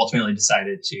York ultimately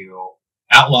decided to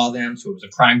outlaw them. So it was a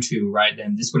crime to ride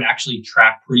them. This would actually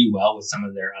track pretty well with some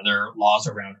of their other laws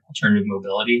around alternative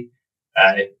mobility.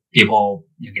 People,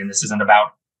 again, this isn't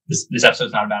about this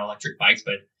episode's not about electric bikes,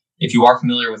 but if you are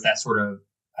familiar with that sort of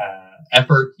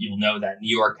effort, you'll know that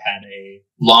New York had a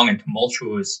long and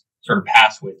tumultuous sort of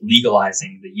past with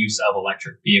legalizing the use of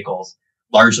electric vehicles,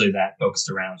 largely that focused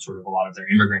around sort of a lot of their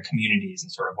immigrant communities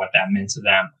and sort of what that meant to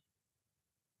them.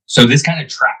 So this kind of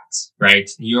tracks, right?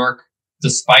 New York,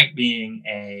 despite being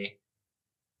a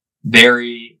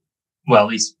very, well, at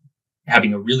least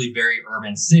having a really very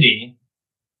urban city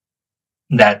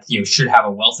that, should have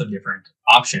a wealth of different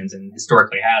options and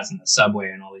historically has in the subway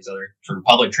and all these other sort of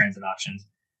public transit options,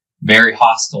 very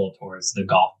hostile towards the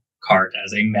golf cart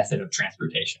as a method of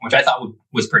transportation, which I thought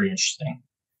was pretty interesting.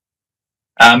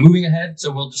 Moving ahead,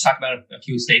 so we'll just talk about a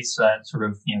few states that sort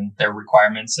of, their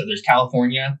requirements. So there's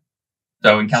California.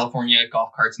 So in California,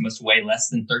 golf carts must weigh less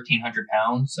than 1,300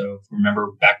 pounds. So if you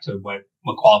remember back to what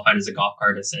qualified as a golf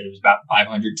cart, I said it was about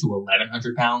 500 to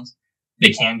 1,100 pounds.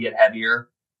 They can get heavier.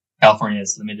 California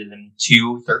has limited them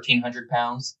to 1,300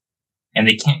 pounds, and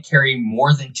they can't carry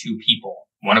more than 2 people,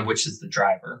 one of which is the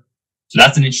driver. So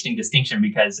that's an interesting distinction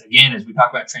because, again, as we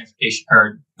talk about transportation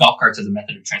or golf carts as a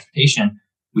method of transportation,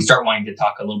 we start wanting to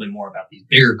talk a little bit more about these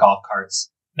bigger golf carts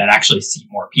that actually seat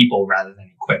more people rather than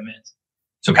equipment.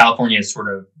 So California has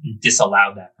sort of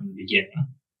disallowed that from the beginning.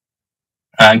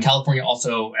 And California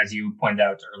also, as you pointed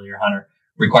out earlier, Hunter,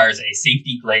 requires a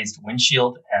safety glazed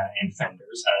windshield and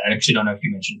fenders. I actually don't know if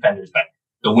you mentioned fenders, but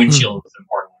the windshield is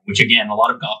important, which again, a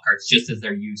lot of golf carts, just as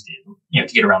they're used to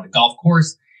get around the golf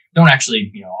course, don't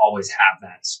actually, always have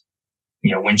that,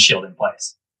 windshield in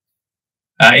place.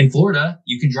 In Florida,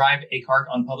 you can drive a cart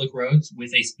on public roads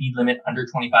with a speed limit under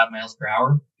 25 miles per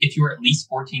hour if you are at least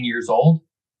 14 years old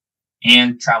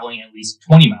and traveling at least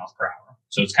 20 miles per hour.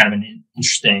 So it's kind of an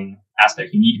interesting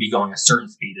aspect. You need to be going a certain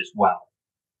speed as well.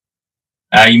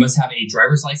 You must have a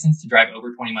driver's license to drive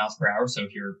over 20 miles per hour. So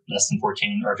if you're less than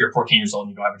 14, or if you're 14 years old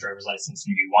and you don't have a driver's license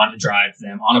and you want to drive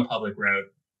them on a public road,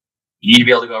 you need to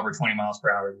be able to go over 20 miles per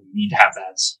hour. You need to have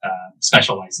that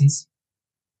special license.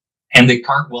 And the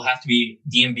cart will have to be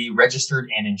DMV registered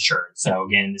and insured. So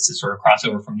again, this is sort of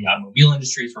crossover from the automobile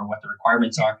industry for what the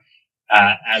requirements are.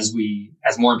 As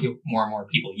more and more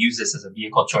people use this as a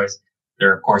vehicle choice,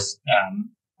 there, of course,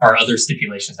 are other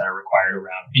stipulations that are required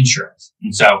around insurance.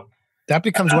 And so that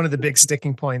becomes one of the big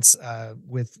sticking points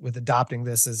with adopting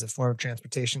this as a form of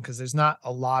transportation, because there's not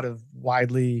a lot of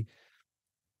widely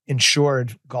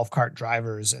insured golf cart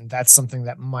drivers. And that's something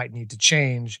that might need to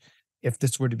change if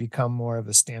this were to become more of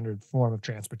a standard form of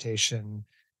transportation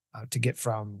to get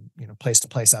from place to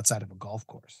place outside of a golf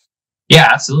course. Yeah,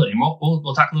 absolutely. And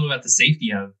we'll talk a little about the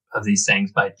safety of these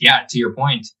things. But yeah, to your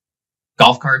point,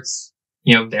 golf carts,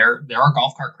 there are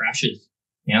golf cart crashes.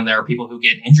 There are people who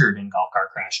get injured in golf cart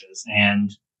crashes.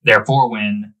 And therefore,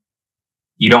 when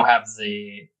you don't have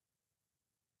the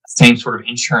same sort of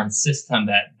insurance system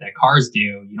that cars do,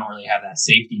 you don't really have that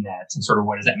safety net. And sort of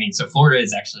what does that mean? So Florida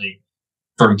is actually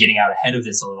sort of getting out ahead of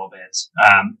this a little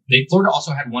bit. Florida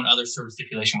also had one other sort of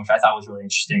stipulation, which I thought was really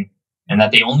interesting, and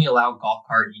that they only allow golf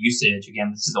cart usage.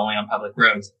 Again, this is only on public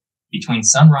roads between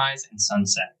sunrise and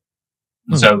sunset.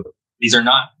 Mm-hmm. So these are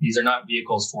not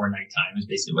vehicles for nighttime, is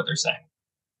basically what they're saying.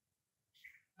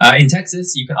 In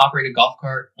Texas, you can operate a golf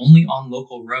cart only on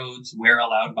local roads where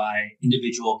allowed by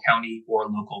individual county or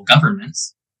local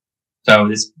governments. So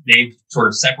they've sort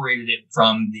of separated it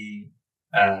from the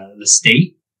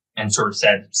state and sort of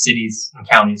said cities and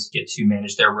counties get to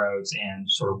manage their roads and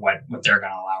sort of what they're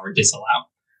going to allow or disallow,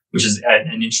 which is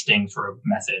an interesting sort of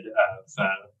method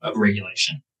of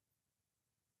regulation.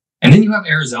 And then you have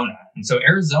Arizona. And so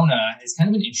Arizona is kind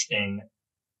of an interesting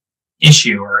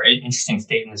issue or an interesting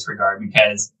state in this regard,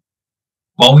 because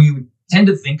while we tend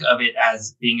to think of it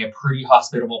as being a pretty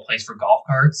hospitable place for golf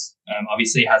carts,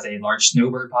 obviously it has a large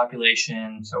snowbird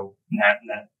population. So that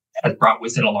has brought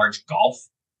with it a large golf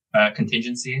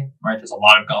contingency, right? There's a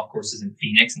lot of golf courses in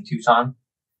Phoenix and Tucson.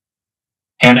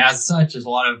 And as such, there's a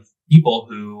lot of people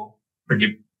who,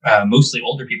 mostly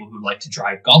older people, who like to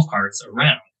drive golf carts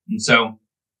around. And so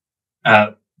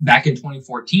back in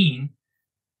 2014,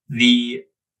 the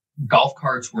golf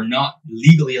carts were not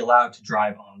legally allowed to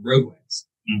drive on roadways.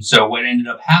 And so what ended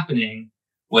up happening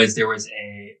was there was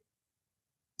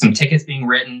some tickets being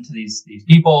written to these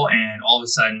people, and all of a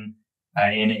sudden,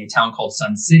 in a town called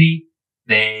Sun City,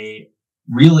 they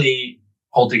really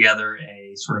pulled together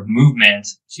a sort of movement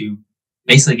to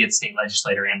basically get state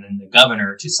legislator and then the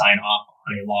governor to sign off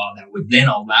on a law that would then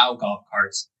allow golf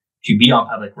carts to be on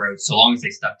public roads so long as they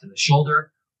stuck to the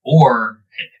shoulder, or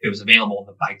if it was available,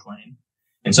 the bike lane.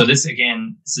 And so this is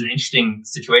an interesting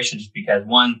situation just because,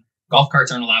 one, golf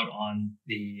carts aren't allowed on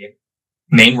the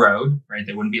main road, right?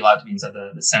 They wouldn't be allowed to be inside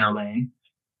the center lane.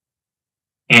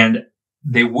 And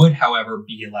they would, however,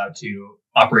 be allowed to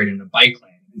operate in the bike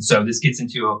lane. And so this gets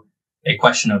into a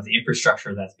question of the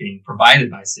infrastructure that's being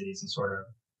provided by cities and sort of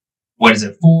what is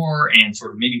it for, and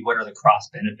sort of maybe what are the cross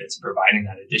benefits of providing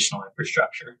that additional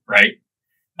infrastructure, right?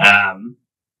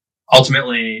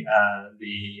 Ultimately,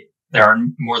 there are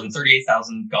more than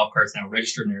 38,000 golf carts now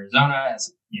registered in Arizona,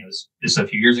 as this is a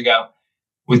few years ago,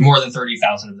 with more than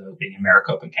 30,000 of those being in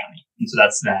Maricopa County. And so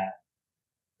that's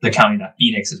the county that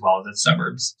Phoenix, as well as its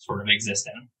suburbs, sort of exist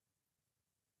in.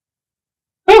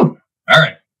 Whew. All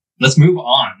right, let's move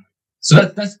on. So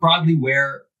that's broadly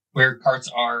where carts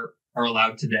are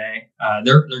allowed today.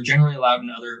 They're generally allowed in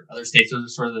other states. Those are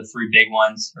sort of the three big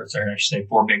ones, or sorry, I should say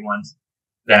four big ones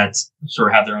that sort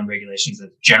of have their own regulations.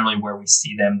 That's generally where we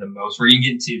see them the most. We're going to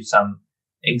get into some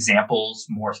examples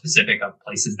more specific of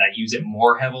places that use it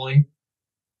more heavily.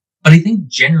 But I think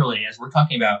generally, as we're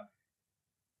talking about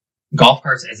golf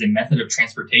carts as a method of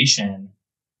transportation,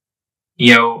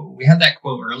 we had that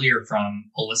quote earlier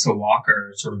from Alyssa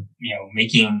Walker, sort of,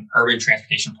 making urban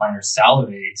transportation planners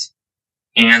salivate.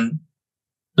 And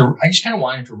I just kind of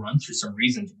wanted to run through some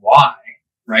reasons why,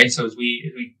 right? So as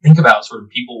we think about sort of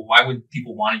people, why would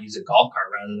people want to use a golf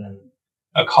cart rather than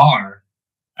a car?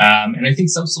 And I think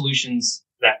some solutions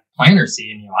that planners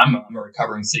see, and I'm a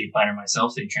recovering city planner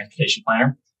myself, city transportation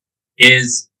planner,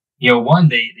 is one,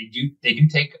 they do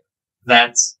take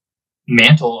that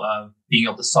mantle of being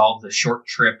able to solve the short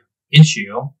trip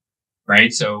issue,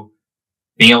 right? So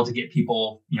being able to get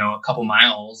people, a couple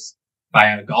miles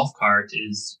by a golf cart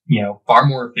is, far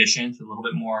more efficient, a little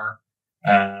bit more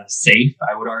safe,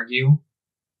 I would argue,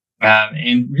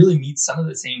 and really meets some of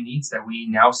the same needs that we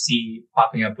now see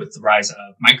popping up with the rise of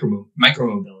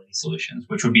micromobility solutions,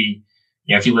 which would be,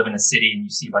 if you live in a city and you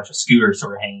see a bunch of scooters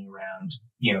sort of hanging around,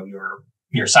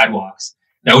 your sidewalks,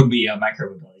 that would be a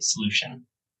micromobility solution.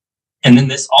 And then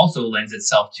this also lends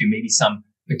itself to maybe some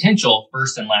potential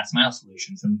first and last mile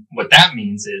solutions. And what that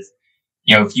means is,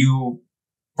 if you,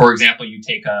 for example, you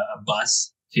take a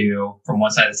bus from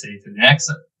one side of the city to the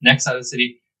next side of the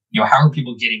city, how are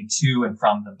people getting to and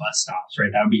from the bus stops,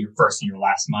 right? That would be your first and your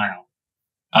last mile.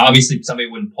 Obviously, somebody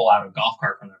wouldn't pull out a golf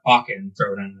cart from their pocket and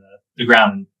throw it on the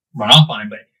ground and run off on it.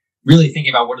 But really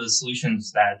thinking about what are the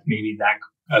solutions that maybe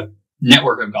that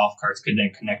network of golf carts could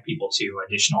then connect people to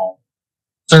additional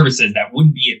services that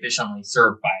wouldn't be efficiently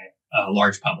served by a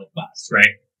large public bus,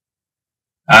 right?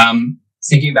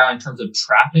 Thinking about in terms of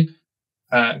traffic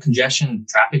congestion,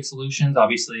 traffic solutions,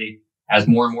 obviously, as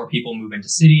more and more people move into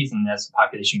cities and as the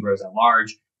population grows at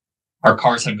large, our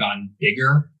cars have gotten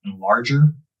bigger and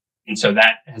larger. And so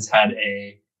that has had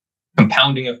a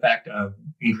compounding effect of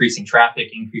increasing traffic,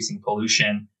 increasing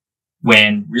pollution,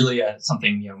 when really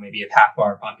something, maybe if half of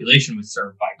our population was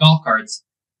served by golf carts,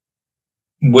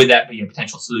 would that be a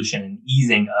potential solution in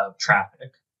easing of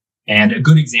traffic? And a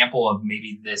good example of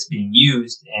maybe this being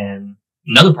used in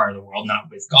another part of the world, not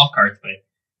with golf carts, but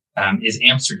is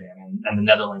Amsterdam and the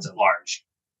Netherlands at large.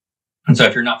 And so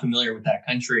if you're not familiar with that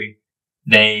country,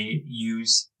 they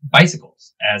use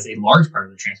bicycles as a large part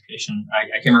of the transportation.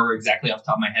 I can't remember exactly off the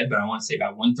top of my head, but I want to say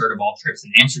about 1/3 of all trips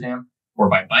in Amsterdam were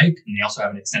by bike. And they also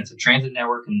have an extensive transit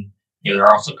network, and there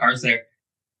are also cars there.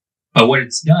 But what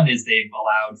it's done is they've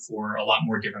allowed for a lot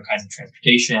more different kinds of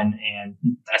transportation. And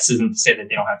that isn't to say that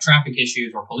they don't have traffic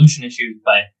issues or pollution issues,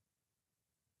 but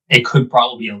it could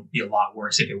probably be a lot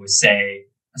worse if it was, say,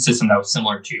 a system that was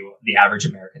similar to the average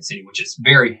American city, which is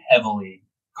very heavily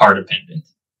car dependent.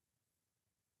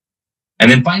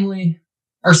 And then finally,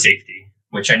 our safety,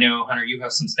 which I know, Hunter, you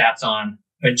have some stats on.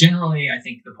 But generally, I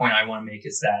think the point I want to make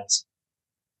is that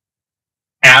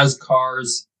as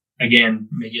cars, again,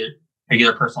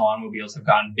 regular personal automobiles have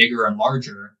gotten bigger and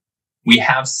larger, we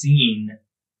have seen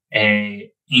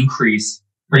a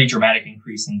pretty dramatic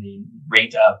increase in the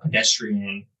rate of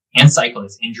pedestrian and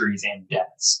cyclist injuries and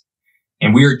deaths.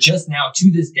 And we are just now,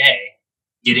 to this day,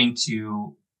 getting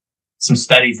to some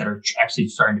studies that are actually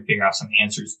starting to figure out some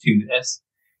answers to this.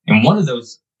 And one of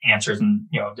those answers, and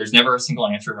there's never a single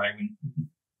answer, right?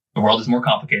 The world is more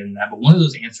complicated than that. But one of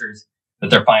those answers that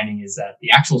they're finding is that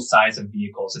the actual size of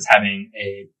vehicles is having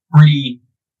a pretty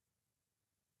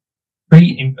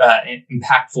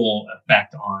impactful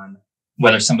effect on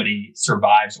whether somebody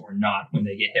survives or not when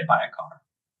they get hit by a car.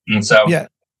 And so,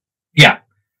 yeah.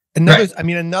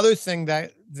 Another thing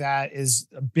that is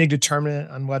a big determinant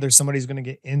on whether somebody's going to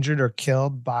get injured or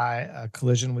killed by a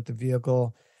collision with the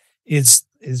vehicle is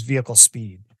vehicle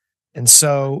speed. And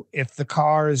so if the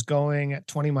car is going at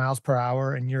 20 miles per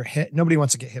hour and you're hit, nobody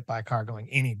wants to get hit by a car going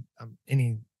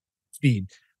any speed.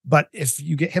 But if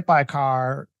you get hit by a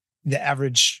car, the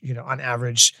average, on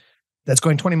average, that's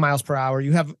going 20 miles per hour,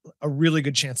 you have a really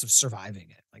good chance of surviving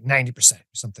it, like 90%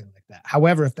 or something like that.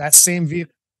 However, if that same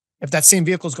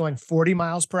vehicle is going 40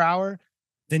 miles per hour,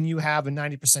 then you have a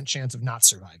 90% chance of not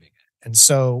surviving it. And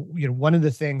so, one of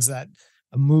the things that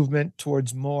a movement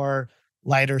towards more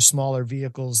lighter, smaller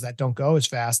vehicles that don't go as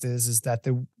fast is that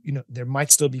there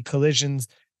might still be collisions,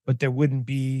 but there wouldn't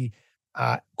be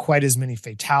quite as many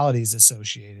fatalities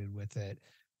associated with it.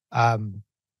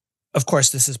 Of course,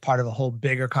 this is part of a whole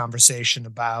bigger conversation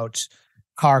about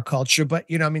car culture, but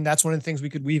that's one of the things we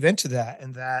could weave into that,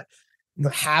 and that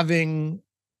having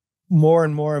more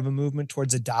and more of a movement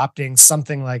towards adopting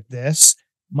something like this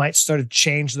might start to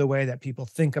change the way that people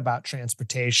think about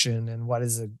transportation and what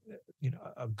is a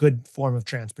good form of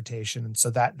transportation. And so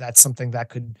that's something that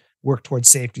could work towards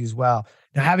safety as well.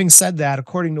 Now, having said that,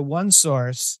 according to one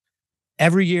source,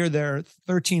 every year there are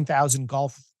 13,000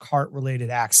 golf cart related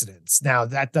accidents. Now,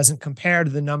 that doesn't compare to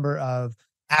the number of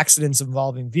accidents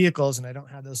involving vehicles, and I don't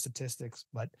have those statistics,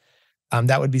 but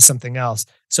that would be something else.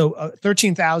 So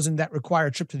 13,000 that require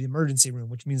a trip to the emergency room,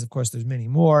 which means, of course, there's many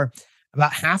more.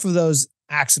 About half of those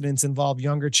accidents involve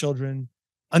younger children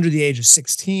under the age of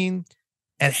 16.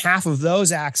 And half of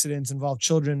those accidents involve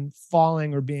children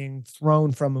falling or being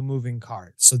thrown from a moving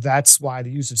cart. So that's why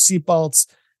the use of seatbelts,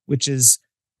 which is,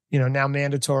 now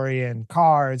mandatory in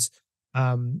cars,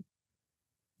 any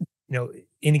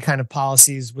kind of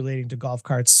policies relating to golf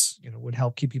carts, would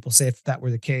help keep people safe if that were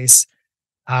the case.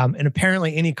 And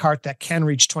apparently any cart that can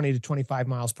reach 20 to 25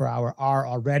 miles per hour are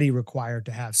already required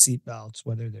to have seatbelts.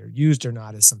 Whether they're used or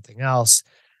not is something else.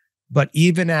 But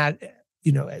even at,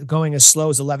 going as slow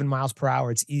as 11 miles per hour,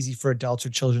 it's easy for adults or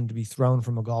children to be thrown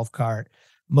from a golf cart.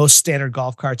 Most standard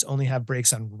golf carts only have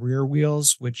brakes on rear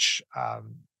wheels, which,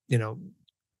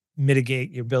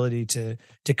 mitigate your ability to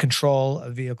control a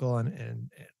vehicle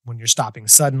and when you're stopping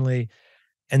suddenly.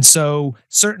 And so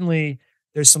certainly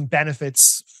there's some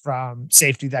benefits from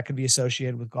safety that could be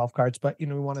associated with golf carts, but we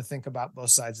want to think about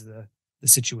both sides of the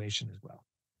situation as well.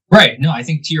 Right. No, I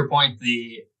think to your point,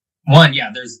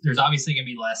 there's obviously going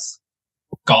to be less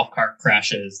golf cart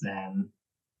crashes than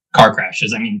car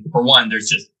crashes. I mean, for one, there's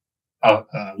just a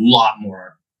lot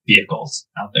more vehicles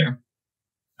out there.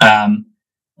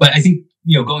 But I think,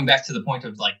 going back to the point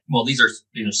of these are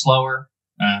slower,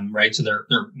 right? So they're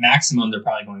maximum, they're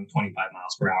probably going 25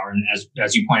 miles per hour. And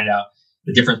as you pointed out,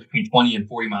 the difference between 20 and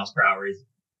 40 miles per hour is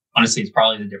honestly, it's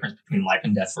probably the difference between life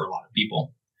and death for a lot of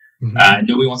people. Mm-hmm.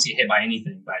 Nobody wants to get hit by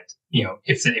anything, but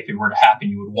if it were to happen,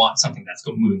 you would want something that's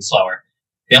moving slower.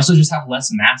 They also just have less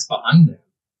mass behind them,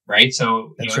 right?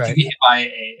 So if you get hit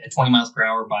by a 20 miles per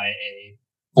hour by a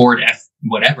Ford F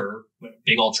whatever,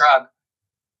 big old truck,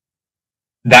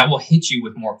 that will hit you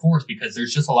with more force because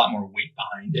there's just a lot more weight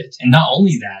behind it. And not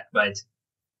only that, but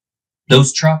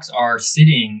those trucks are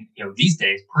sitting, these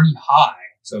days pretty high.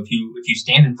 So if you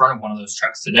stand in front of one of those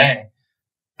trucks today,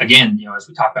 again, as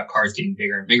we talk about cars getting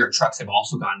bigger and bigger, trucks have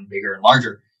also gotten bigger and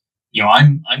larger.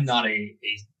 I'm not a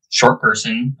short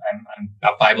person. I'm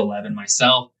about 5'11"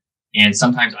 myself. And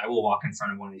sometimes I will walk in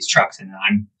front of one of these trucks and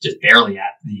I'm just barely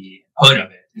at the hood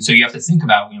of it. And so you have to think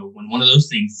about, when one of those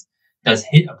things does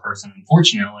hit a person,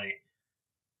 unfortunately,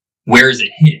 where is it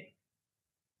hitting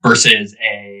versus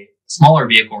a smaller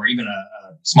vehicle or even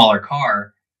a smaller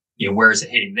car? Where is it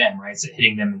hitting them, right? Is it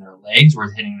hitting them in their legs or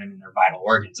is it hitting them in their vital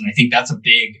organs? And I think that's a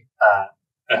big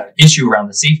issue around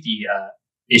the safety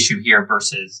issue here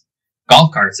versus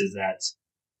golf carts, is that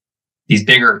these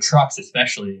bigger trucks,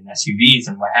 especially in SUVs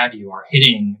and what have you, are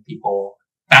hitting people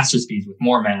faster speeds with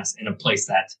more mass in a place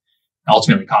that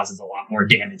ultimately causes a lot more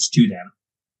damage to them.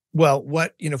 Well,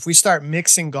 if we start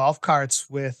mixing golf carts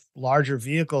with larger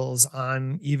vehicles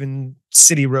on even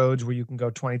city roads where you can go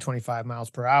 20, 25 miles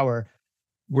per hour,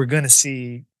 we're going to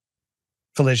see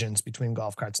collisions between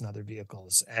golf carts and other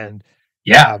vehicles. And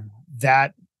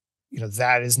that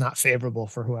is not favorable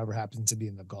for whoever happens to be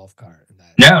in the golf cart.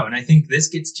 No. And I think this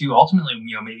gets to ultimately,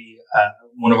 maybe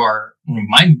one of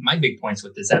my big points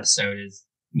with this episode is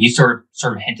you sort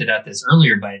of hinted at this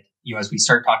earlier, but as we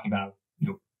start talking about,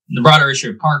 the broader issue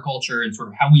of car culture and sort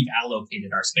of how we've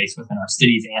allocated our space within our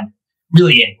cities and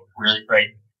really anywhere, really, right?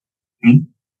 And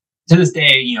to this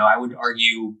day, I would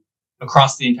argue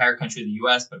across the entire country of the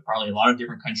US, but probably a lot of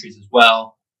different countries as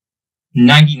well,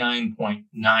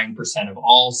 99.9% of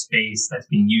all space that's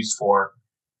being used for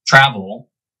travel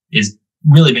is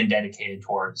really been dedicated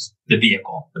towards the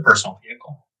vehicle, the personal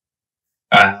vehicle.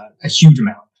 A huge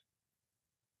amount.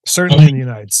 Certainly in the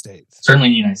United States. Certainly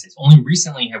in the United States. Only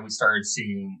recently have we started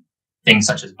seeing things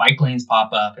such as bike lanes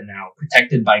pop up, and now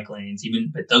protected bike lanes,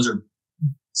 but those are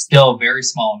still a very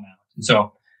small amount. And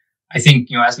so I think,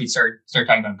 as we start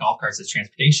talking about golf carts as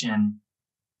transportation,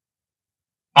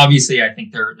 obviously I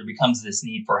think there becomes this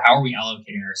need for how are we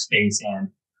allocating our space and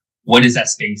what is that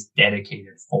space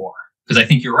dedicated for? Because I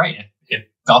think you're right. If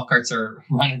golf carts are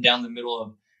running down the middle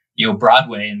of,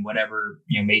 Broadway in whatever,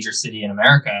 major city in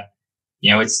America,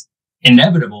 it's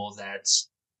inevitable that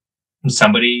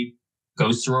somebody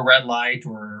goes through a red light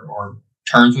or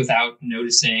turns without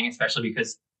noticing, especially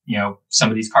because, some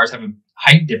of these cars have a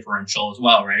height differential as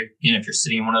well, right? If you're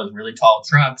sitting in one of those really tall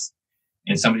trucks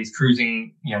and somebody's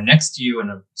cruising, next to you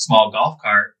in a small golf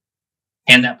cart,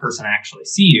 and that person actually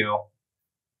see you,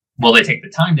 will they take the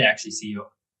time to actually see you?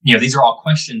 These are all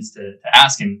questions to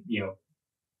ask, and,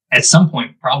 at some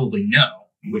point, probably no,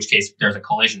 in which case there's a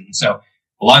collision. And so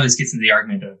a lot of this gets into the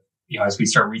argument of, as we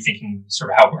start rethinking sort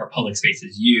of how our public space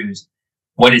is used,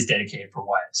 what is dedicated for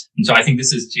what? And so I think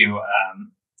this is to,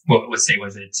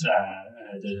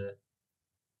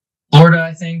 Florida,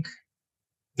 I think.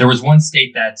 There was one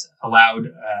state that allowed,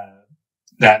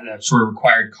 that sort of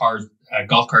required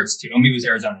golf carts to, maybe it was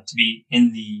Arizona, to be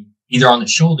either on the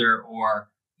shoulder or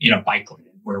in a bike lane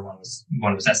where one was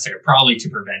necessary, probably to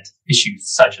prevent issues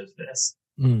such as this.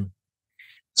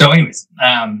 So anyways,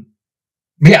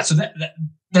 so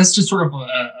that's just sort of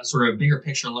a bigger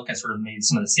picture look at sort of maybe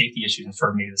some of the safety issues and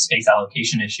sort of maybe the space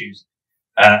allocation issues.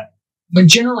 But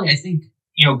generally, I think,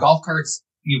 golf carts,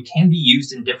 can be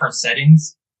used in different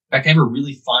settings. In fact, I have a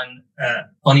really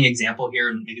funny example here,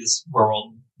 and maybe this is where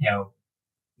we'll,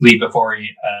 leave before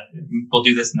we'll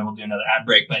do this and then we'll do another ad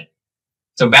break. But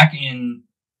so back in,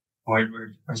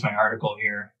 where's my article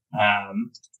here?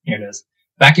 Here it is.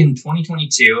 Back in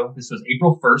 2022, this was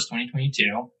April 1st,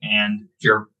 2022. And if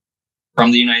you're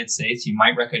from the United States, you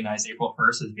might recognize April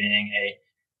 1st as being a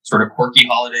sort of quirky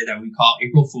holiday that we call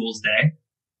April Fool's Day.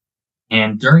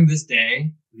 And during this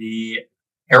day, the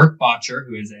Eric Botcher,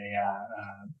 who is a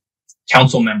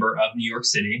council member of New York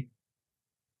City,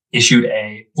 issued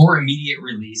a for immediate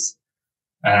release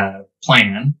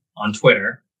plan on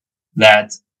Twitter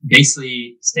that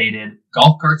basically stated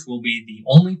golf carts will be the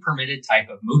only permitted type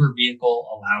of motor vehicle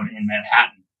allowed in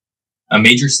Manhattan. A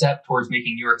major step towards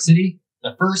making New York City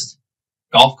the first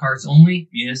golf carts only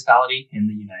municipality in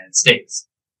the United States.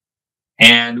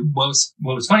 And what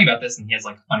was funny about this, and he has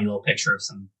like a funny little picture of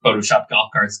some photoshopped golf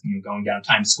carts, going down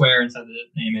Times Square inside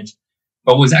the image.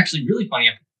 But what was actually really funny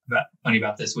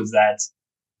about this was that,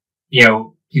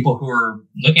 people who were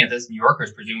looking at this, New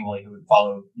Yorkers presumably who would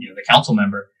follow, the council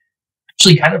member,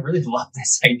 actually kind of really loved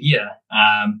this idea.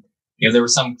 There were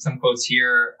some quotes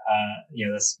here,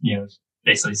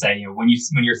 basically say, when you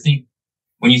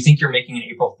think you're making an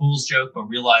April Fool's joke, but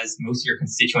realize most of your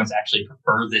constituents actually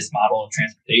prefer this model of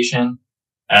transportation.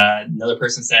 Another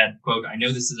person said, quote, I know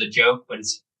this is a joke, but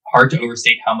it's hard to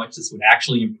overstate how much this would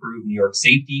actually improve New York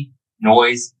safety,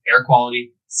 noise, air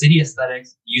quality, city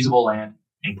aesthetics, usable land,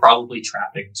 and probably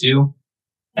traffic too.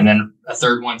 And then a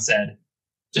third one said,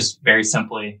 just very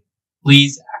simply,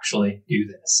 please actually do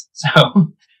this.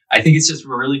 So I think it's just a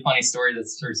really funny story that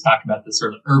sort of talking about the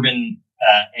sort of urban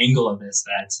angle of this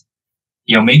that,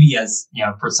 maybe as,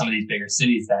 for some of these bigger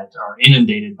cities that are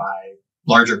inundated by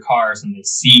larger cars and they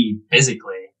see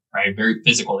physically, right, very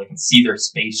physical, they can see their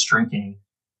space shrinking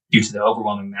due to the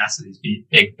overwhelming mass of these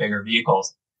bigger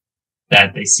vehicles,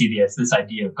 that they see this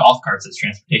idea of golf carts as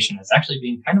transportation as actually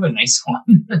being kind of a nice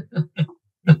one.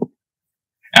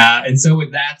 And so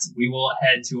with that, we will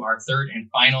head to our third and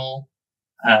final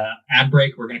ad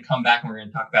break. We're going to come back and we're going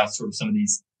to talk about sort of some of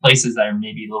these places that are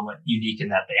maybe a little bit unique in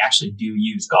that they actually do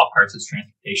use golf carts as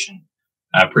transportation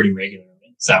pretty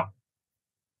regularly. So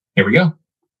here we go.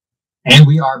 And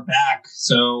we are back.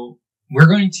 So we're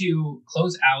going to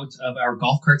close out of our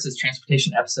golf carts as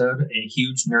transportation episode, a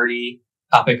huge nerdy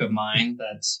topic of mine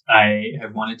that I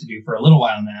have wanted to do for a little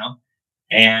while now.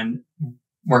 And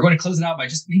we're going to close it out by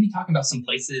just maybe talking about some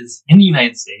places in the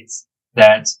United States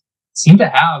that seem to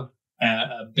have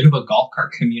a bit of a golf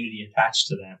cart community attached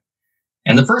to them.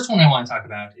 And the first one I want to talk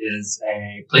about is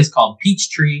a place called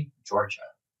Peachtree, Georgia.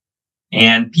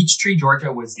 And Peachtree,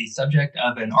 Georgia was the subject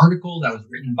of an article that was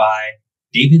written by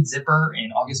David Zipper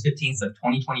in August 15th of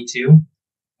 2022.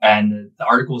 And the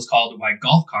article is called Why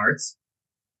Golf Carts,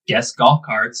 guess golf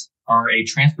carts are a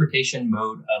transportation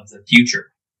mode of the future.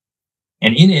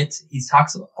 And in it, he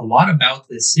talks a lot about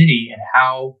the city and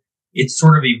how it's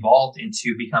sort of evolved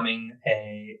into becoming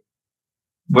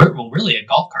really a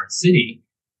golf cart city,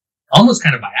 almost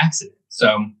kind of by accident.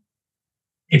 So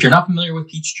if you're not familiar with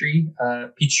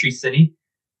Peachtree City,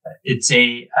 it's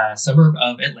a suburb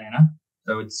of Atlanta.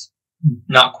 So it's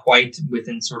not quite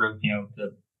within sort of,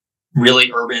 the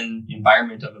really urban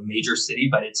environment of a major city,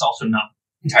 but it's also not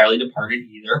entirely departed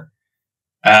either.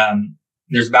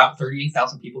 There's about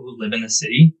 38,000 people who live in the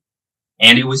city,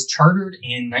 and it was chartered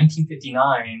in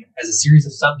 1959 as a series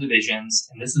of subdivisions.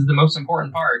 And this is the most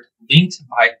important part, linked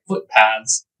by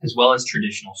footpaths as well as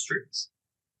traditional streets.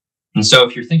 And so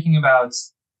if you're thinking about,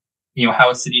 how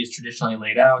a city is traditionally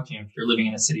laid out, if you're living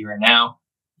in a city right now,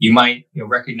 you might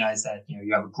recognize that,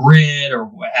 you have a grid or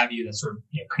what have you that sort of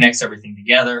connects everything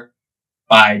together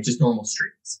by just normal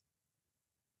streets.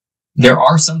 There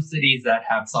are some cities that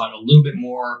have thought a little bit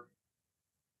more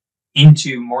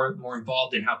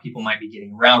involved in how people might be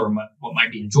getting around or what might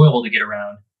be enjoyable to get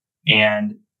around.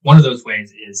 And one of those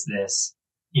ways is this,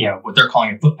 what they're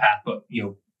calling a footpath, but,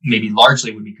 maybe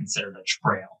largely would be considered a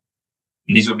trail.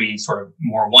 And these would be sort of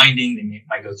more winding. They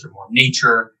might go through more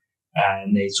nature,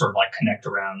 and they sort of like connect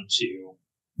around to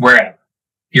wherever.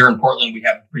 Here in Portland, we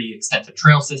have a pretty extensive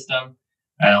trail system,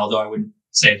 although I wouldn't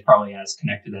say it's probably as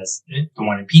connected as the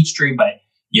one in Peachtree, but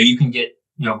you can get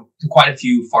to quite a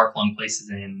few far-flung places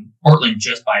in Portland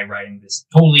just by riding this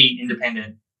totally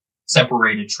independent,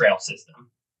 separated trail system,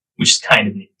 which is kind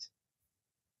of neat.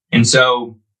 And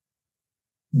so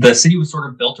the city was sort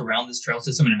of built around this trail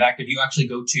system. And in fact, if you actually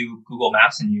go to Google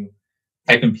Maps and you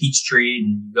type in Peachtree and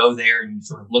you go there and you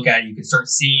sort of look at it, you can start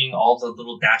seeing all the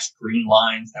little dashed green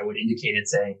lines that would indicate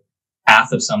it's a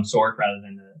path of some sort rather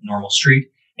than a normal street.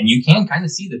 And you can kind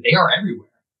of see that they are everywhere.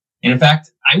 And in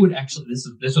fact, I would actually, this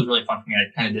was really fun for me.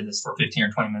 I kind of did this for 15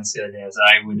 or 20 minutes the other day, as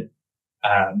I would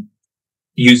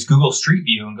use Google Street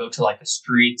View and go to like a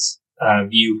street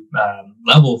view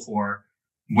level for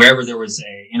wherever there was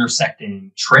a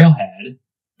intersecting trailhead.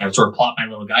 I would sort of plop my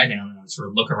little guy down and I would sort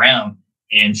of look around.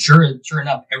 And sure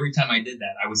enough, every time I did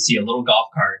that, I would see a little golf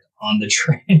cart on the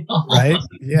trail. Right.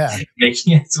 Yeah.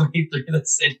 Making its way through the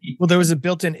city. Well, there was a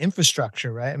built-in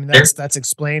infrastructure, right? I mean, that's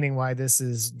explaining why this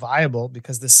is viable,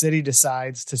 because the city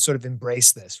decides to sort of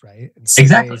embrace this, right? And so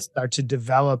exactly. They start to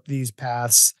develop these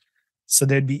paths so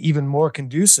they'd be even more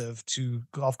conducive to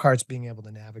golf carts being able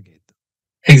to navigate them.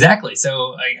 Exactly.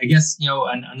 So I guess,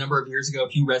 a number of years ago, a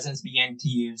few residents began to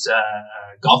use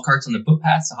golf carts on the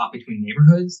footpaths to hop between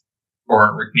neighborhoods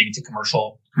or maybe to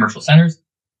commercial centers.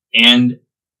 And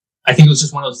I think it was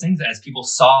just one of those things that as people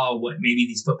saw what maybe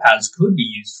these footpaths could be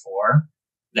used for,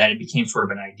 that it became sort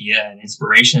of an idea and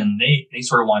inspiration. They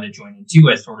sort of wanted to join in too,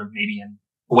 as sort of maybe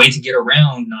a way to get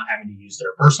around not having to use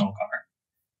their personal car.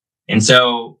 And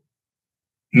so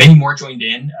many more joined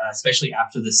in, especially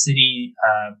after the city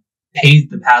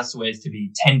paved the pathways to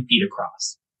be 10 feet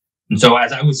across. And so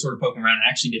as I was sort of poking around, I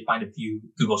actually did find a few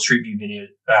Google Street View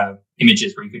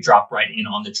images where you could drop right in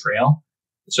on the trail.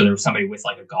 So there was somebody with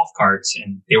like a golf cart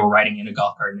and they were riding in a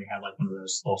golf cart and they had like one of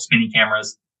those little spinny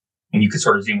cameras and you could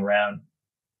sort of zoom around.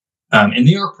 And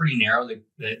they are pretty narrow,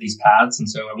 these paths. And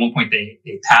so at one point they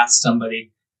passed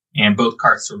somebody and both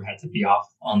carts sort of had to be off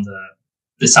on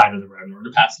the side of the road in order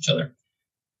to pass each other.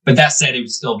 But that said, it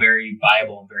was still very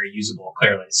viable and very usable,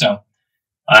 clearly. So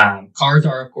cars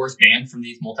are, of course, banned from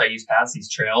these multi-use paths,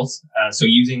 these trails. So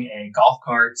using a golf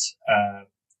cart,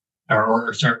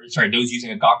 those using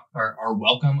a golf cart are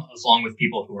welcome, as long with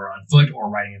people who are on foot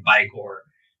or riding a bike or,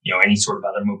 any sort of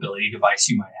other mobility device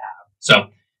you might have.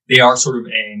 So they are sort of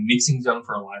a mixing zone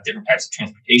for a lot of different types of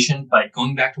transportation. But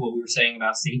going back to what we were saying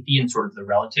about safety and sort of the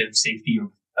relative safety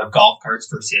of golf carts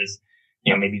versus,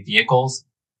 maybe vehicles,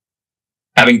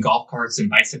 having golf carts and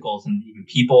bicycles and even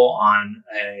people on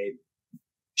a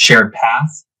shared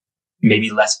path may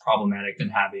be less problematic than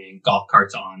having golf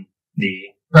carts on the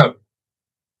road.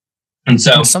 And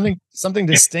so something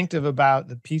distinctive about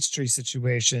the Peachtree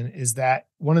situation is that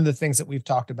one of the things that we've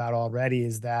talked about already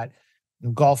is that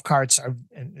golf carts are,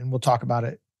 and we'll talk about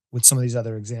it with some of these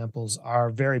other examples, are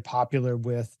very popular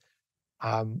with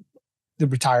the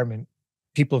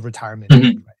people of retirement.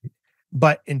 Mm-hmm. Right?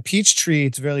 But in Peachtree,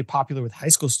 it's very popular with high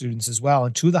school students as well.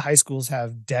 And two of the high schools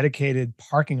have dedicated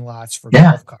parking lots for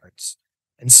golf carts.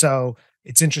 And so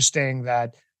it's interesting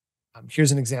that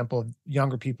here's an example of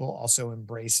younger people also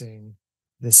embracing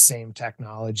this same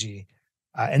technology.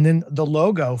 And then the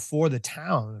logo for the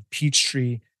town of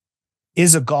Peachtree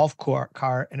is a golf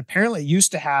cart. And apparently it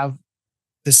used to have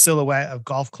the silhouette of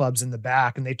golf clubs in the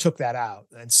back, and they took that out.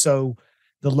 And so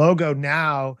the logo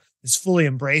now has fully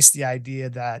embraced the idea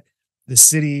that the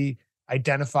city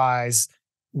identifies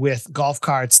with golf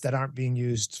carts that aren't being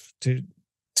used to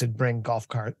bring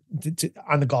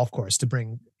on the golf course, to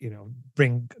bring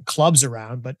clubs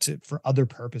around, but for other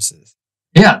purposes.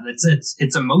 Yeah,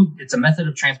 it's a method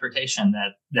of transportation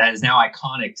that is now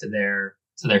iconic to their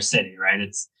city, right?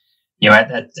 It's,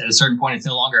 at a certain point, it's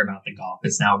no longer about the golf.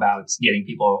 It's now about getting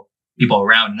people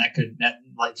around, and that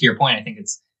like to your point, I think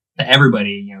it's to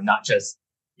everybody, not just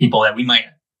people that we might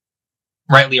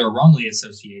rightly or wrongly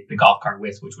associate the golf cart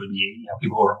with, which would be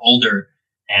people who are older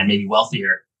and maybe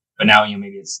wealthier. But now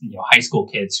maybe it's high school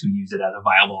kids who use it as a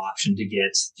viable option to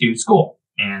get to school,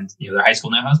 and their high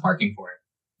school now has parking for it.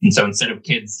 And so instead of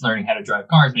kids learning how to drive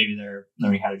cars, maybe they're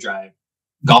learning how to drive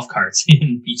golf carts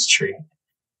in Peachtree.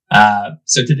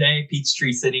 So today,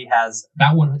 Peachtree City has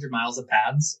about 100 miles of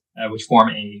paths, which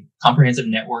form a comprehensive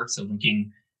network, so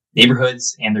linking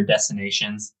neighborhoods and their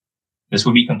destinations. This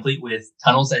would be complete with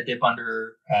tunnels that dip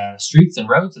under streets and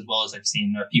roads, as well as I've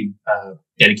seen a few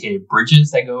dedicated bridges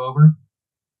that go over.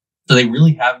 So they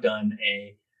really have done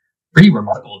a pretty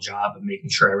remarkable job of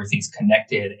making sure everything's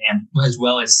connected and as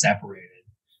well as separated.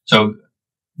 So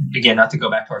again, not to go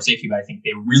back to our safety, but I think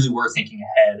they really were thinking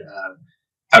ahead of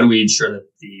how do we ensure that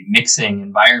the mixing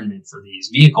environment for these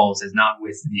vehicles is not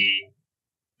with the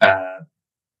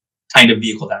kind of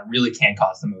vehicle that really can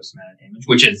cause the most amount of damage,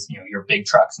 which is, your big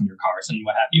trucks and your cars and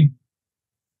what have you.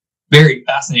 Very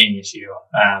fascinating issue.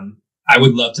 I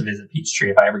would love to visit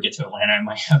Peachtree. If I ever get to Atlanta, I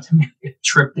might have to make a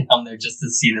trip down there just to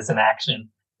see this in action.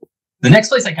 The next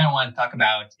place I kind of want to talk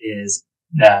about is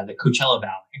the Coachella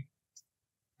Valley.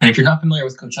 And if you're not familiar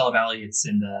with Coachella Valley, it's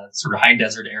in the sort of high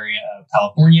desert area of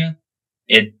California.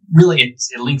 It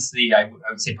links I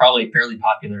would say probably fairly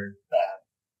popular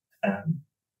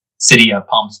city of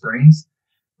Palm Springs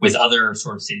with other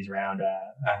sort of cities around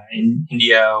in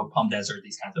Indio, Palm Desert,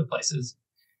 these kinds of places.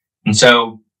 And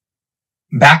so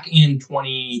back in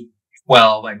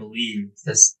 2012, I believe,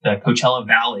 the Coachella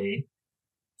Valley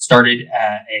started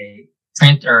a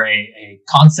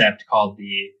concept called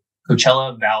the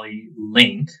Coachella Valley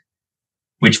Link,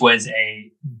 which was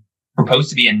proposed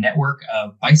to be a network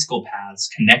of bicycle paths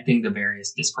connecting the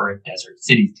various disparate desert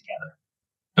cities together.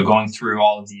 So going through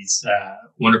all of these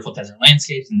wonderful desert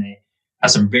landscapes, and they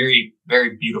have some very,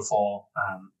 very beautiful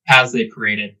paths they've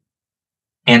created.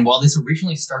 And while this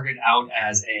originally started out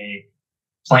as a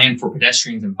plan for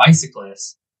pedestrians and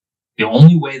bicyclists, the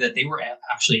only way that they were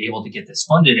actually able to get this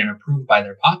funded and approved by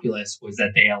their populace was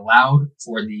that they allowed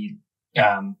for the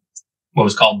what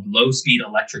was called low-speed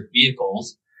electric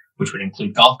vehicles, which would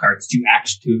include golf carts,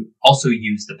 to also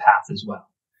use the path as well.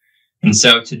 And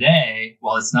so today,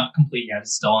 while it's not complete yet,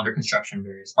 it's still under construction in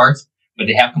various parts, but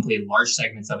they have completed large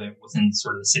segments of it within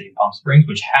sort of the city of Palm Springs,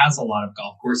 which has a lot of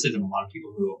golf courses and a lot of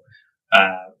people who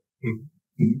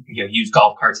use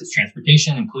golf carts as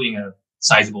transportation, including a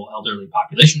sizable elderly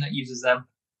population that uses them.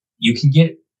 You can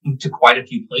get to quite a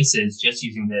few places just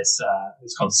using this.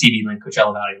 It's called CV Link,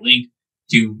 Coachella Valley Link,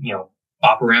 to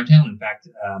bop around town. In fact,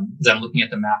 as I'm looking at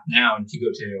the map now, and if you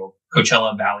go to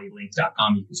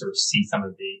CoachellaValleyLink.com, you can sort of see some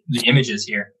of the images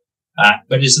here.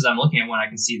 But just as I'm looking at one, I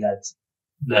can see that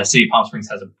the city of Palm Springs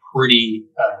has a pretty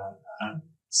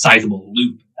sizable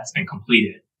loop that's been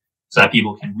completed, so that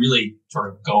people can really sort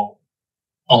of go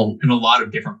in a lot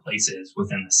of different places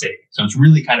within the city. So it's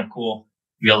really kind of cool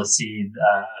to be able to see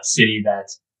a city that,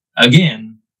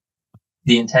 again,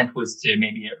 the intent was to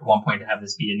maybe at one point to have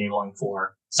this be enabling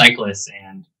for cyclists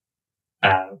and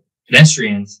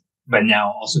pedestrians, but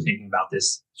now also thinking about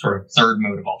this sort of third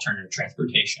mode of alternative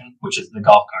transportation, which is the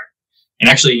golf cart. And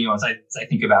actually, as I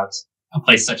think about a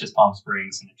place such as Palm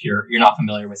Springs, and if you're not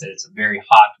familiar with it, it's a very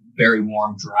hot, very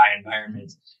warm, dry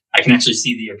environment. I can actually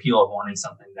see the appeal of wanting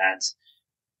something that,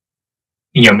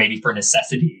 maybe for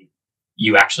necessity,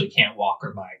 you actually can't walk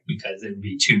or bike because it would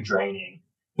be too draining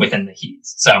within the heat.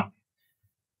 So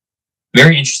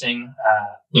very interesting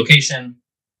location.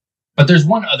 But there's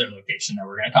one other location that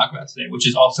we're going to talk about today, which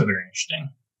is also very interesting.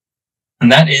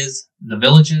 And that is the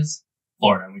Villages,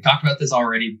 Florida. And we talked about this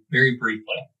already very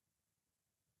briefly.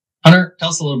 Hunter, tell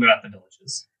us a little bit about the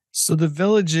Villages. So the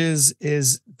Villages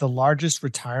is the largest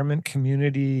retirement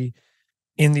community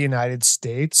in the United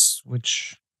States,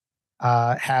 which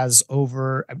there's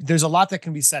a lot that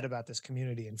can be said about this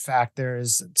community. In fact,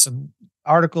 there's some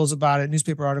articles about it,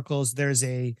 newspaper articles. There's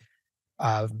a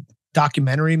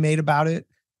documentary made about it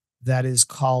that is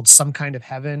called Some Kind of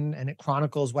Heaven, and it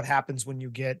chronicles what happens when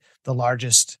you get the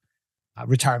largest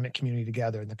retirement community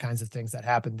together and the kinds of things that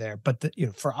happen there. But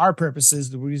for our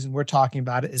purposes, the reason we're talking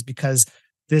about it is because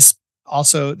this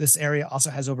area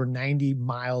also has over 90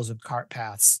 miles of cart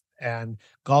paths and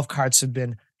golf carts have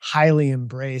been highly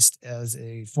embraced as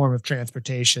a form of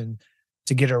transportation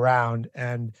to get around.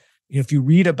 And if you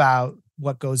read about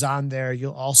what goes on there,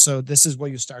 this is where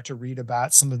you start to read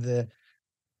about some of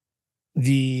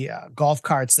the golf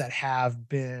carts that have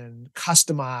been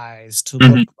customized to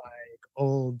look like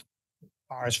old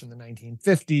cars from the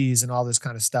 1950s and all this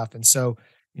kind of stuff. And so,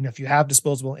 if you have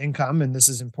disposable income and this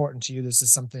is important to you, this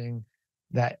is something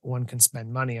that one can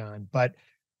spend money on. But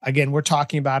again, we're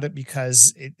talking about it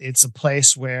because it's a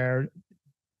place where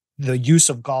the use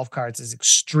of golf carts is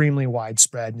extremely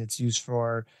widespread, and it's used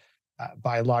for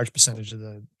by a large percentage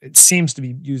it seems to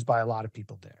be used by a lot of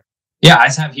people there. Yeah,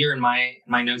 I have here in my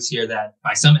notes here that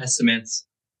by some estimates,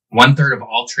 1/3 of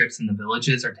all trips in the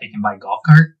villages are taken by golf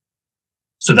cart.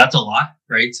 So that's a lot,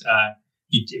 right?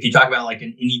 If you talk about like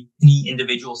in any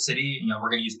individual city, we're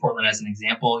going to use Portland as an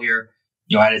example here.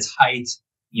 At its height,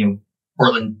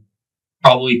 Portland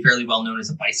probably fairly well known as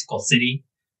a bicycle city,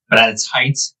 but at its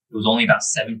height, it was only about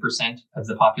 7% of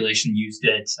the population used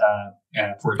it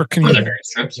for their various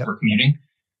trips for commuting.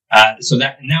 So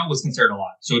that now was considered a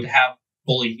lot. So to have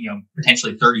fully,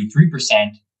 potentially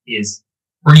 33% is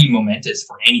pretty momentous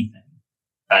for anything.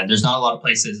 There's not a lot of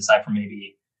places aside from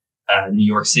maybe New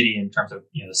York City in terms of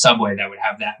the subway that would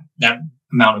have that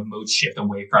amount of mode shift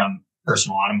away from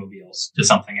personal automobiles to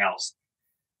something else.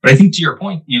 But I think to your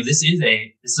point, this is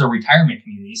a retirement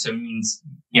community, so it means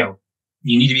you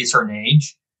need to be a certain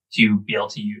age to be able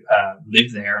to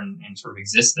live there and sort of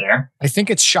exist there. I think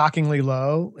it's shockingly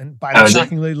low, and by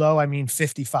shockingly low, I mean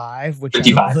 55, which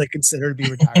 55. I don't really consider to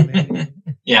be retirement.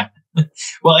 Yeah.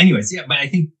 Well, anyways, yeah, but I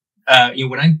think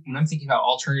when I'm thinking about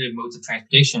alternative modes of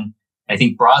transportation, I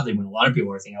think broadly when a lot of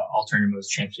people are thinking about alternative modes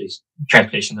of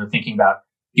transportation, they're thinking about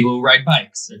people who ride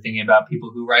bikes, they're thinking about people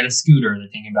who ride a scooter,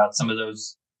 they're thinking about some of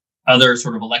those other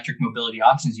sort of electric mobility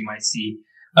options you might see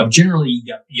of generally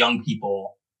young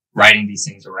people riding these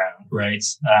things around, right?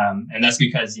 And that's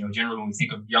because, generally when we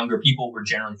think of younger people, we're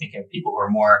generally thinking of people who are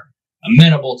more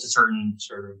amenable to certain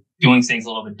sort of doing things a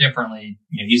little bit differently,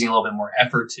 using a little bit more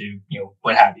effort to,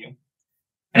 what have you.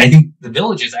 And I think the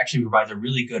villages actually provides a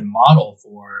really good model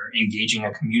for engaging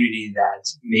a community that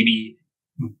maybe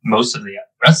most of the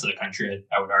rest of the country,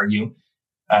 I would argue,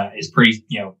 is pretty,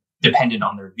 dependent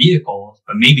on their vehicles,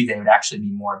 but maybe they would actually be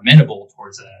more amenable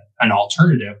towards an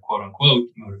alternative, quote unquote,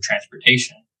 mode of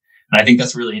transportation. And I think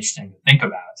that's really interesting to think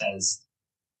about as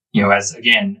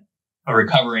again, a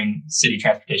recovering city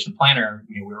transportation planner.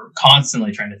 We're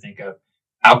constantly trying to think of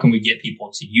how can we get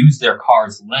people to use their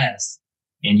cars less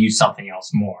and use something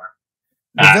else more.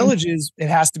 The villages, it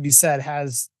has to be said,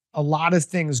 has a lot of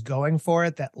things going for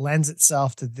it that lends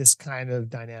itself to this kind of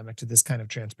dynamic, to this kind of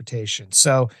transportation.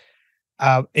 So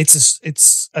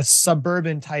it's a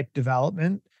suburban type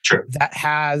development that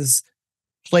has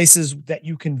places that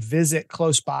you can visit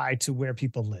close by to where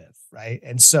people live, right?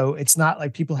 And so it's not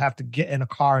like people have to get in a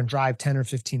car and drive 10 or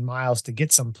 15 miles to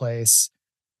get someplace.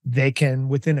 They can,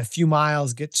 within a few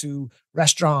miles, get to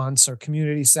restaurants or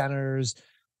community centers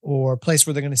or a place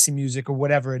where they're going to see music or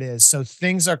whatever it is. So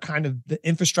things are the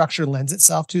infrastructure lends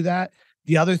itself to that.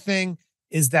 The other thing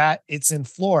is that it's in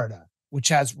Florida, which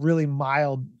has really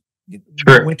mild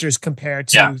winters compared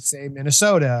to, say,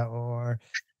 Minnesota or,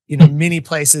 many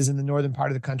places in the northern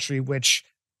part of the country, which,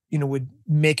 would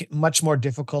make it much more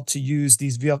difficult to use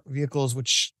these vehicles,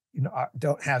 which,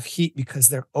 don't have heat because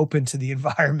they're open to the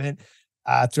environment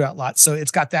throughout lots. So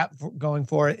it's got that going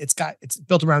for it. It's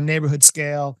built around neighborhood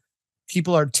scale.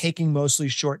 People are taking mostly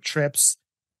short trips.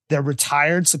 They're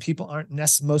retired, so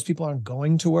most people aren't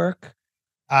going to work.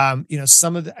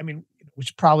 We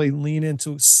should probably lean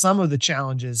into some of the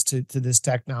challenges to this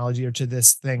technology or to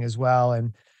this thing as well.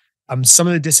 And some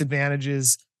of the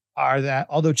disadvantages are that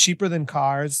although cheaper than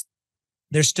cars,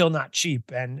 they're still not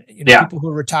cheap. And people who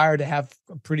are retired to have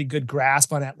a pretty good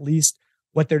grasp on at least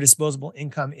what their disposable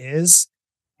income is.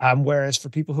 Whereas for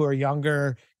people who are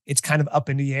younger, it's kind of up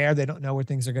in the air. They don't know where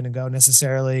things are going to go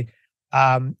necessarily.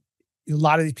 A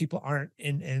lot of these people aren't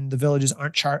in the villages,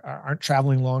 aren't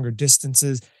traveling longer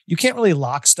distances. You can't really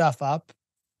lock stuff up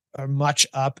or much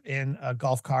up in a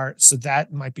golf cart. So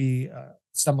that might be a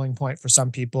stumbling point for some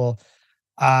people.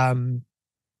 And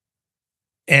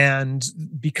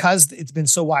because it's been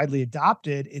so widely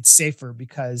adopted, it's safer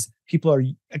because people are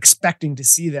expecting to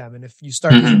see them. And if you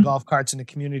start using golf carts in a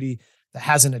community that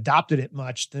hasn't adopted it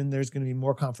much, then there's going to be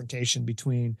more confrontation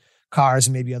between cars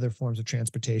and maybe other forms of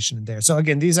transportation in there. So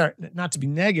again, these are not to be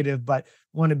negative, but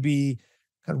want to be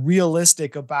kind of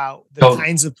realistic about the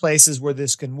kinds of places where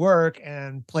this can work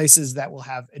and places that will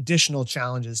have additional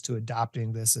challenges to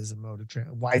adopting this as a mode of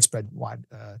widespread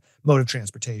mode of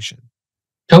transportation.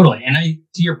 Totally. And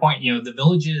to your point, the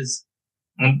villages,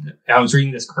 I was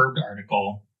reading this Curbed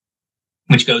article,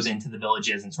 which goes into the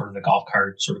villages and sort of the golf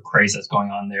cart sort of craze that's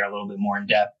going on there a little bit more in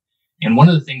depth. And one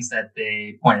of the things that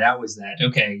they pointed out was that,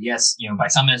 okay, yes, by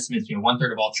some estimates,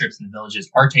 1/3 of all trips in the villages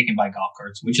are taken by golf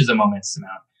carts, which is a momentous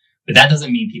amount. But that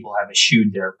doesn't mean people have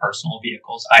eschewed their personal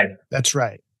vehicles either. That's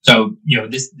right. So,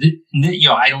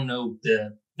 I don't know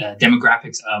the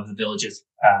demographics of the villages.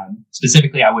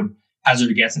 Specifically, I would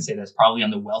hazard a guess and say that's probably on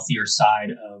the wealthier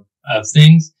side of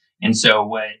things. And so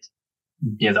what,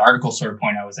 the article sort of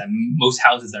pointed out was that most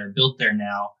houses that are built there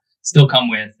now still come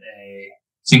with a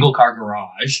single car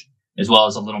garage, as well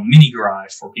as a little mini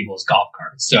garage for people's golf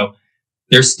carts. So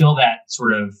there's still that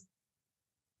sort of,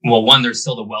 there's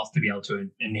still the wealth to be able to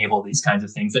enable these kinds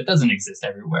of things that doesn't exist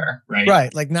everywhere, right?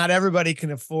 Right. Like not everybody can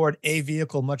afford a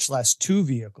vehicle, much less two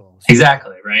vehicles.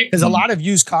 Exactly, right? Because a lot of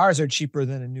used cars are cheaper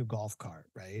than a new golf cart,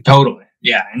 right? Totally.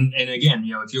 Yeah. And again,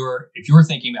 if you're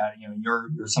thinking about it, you're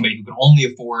somebody who can only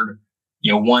afford,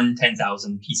 one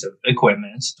 $10,000 piece of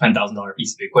equipment, $10,000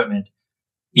 piece of equipment,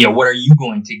 what are you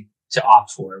going to opt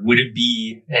for? Would it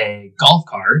be a golf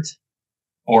cart,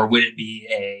 or would it be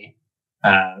a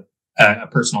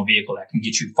personal vehicle that can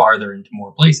get you farther into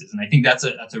more places? And I think that's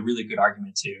a really good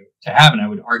argument to have. And I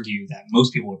would argue that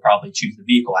most people would probably choose the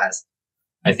vehicle, as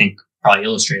I think probably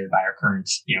illustrated by our current,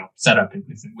 setup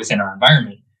within our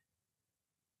environment.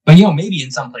 But, maybe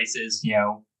in some places,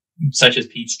 such as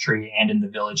Peachtree and in the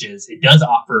villages, it does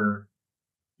offer,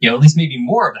 at least maybe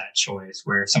more of that choice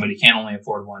where if somebody can only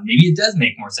afford one, maybe it does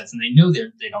make more sense. And they know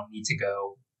they don't need to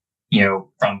go,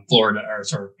 from Florida, or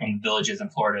sort of from the villages in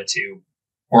Florida to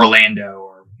Orlando,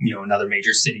 or, another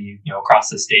major city, across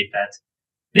the state, that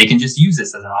they can just use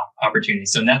this as an opportunity.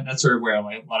 So that's sort of where a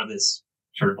lot of this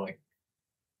sort of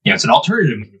it's an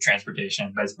alternative mode of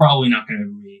transportation, but it's probably not going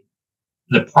to be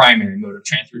the primary mode of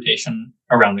transportation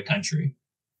around the country.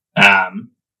 And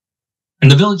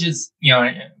the villages,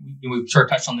 we've sort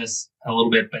of touched on this a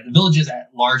little bit, but the villages at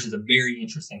large is a very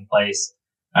interesting place.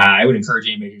 I would encourage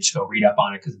anybody to just go read up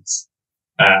on it, because it's,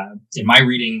 in my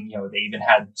reading, they even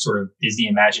had sort of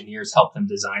Disney Imagineers help them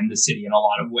design the city in a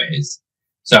lot of ways.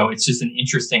 So it's just an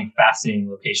interesting, fascinating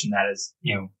location that has,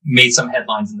 made some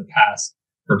headlines in the past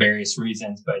for various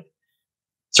reasons, but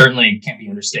certainly can't be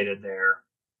understated their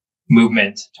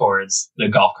movement towards the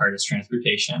golf cart as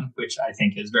transportation, which I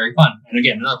think is very fun. And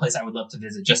again, another place I would love to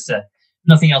visit,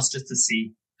 nothing else, just to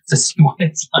see what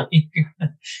it's like.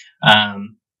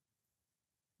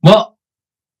 Well,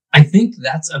 I think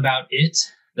that's about it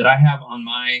that I have on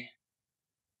my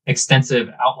extensive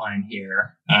outline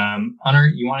here. Hunter,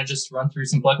 you want to just run through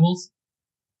some pluggables?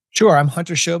 Sure. I'm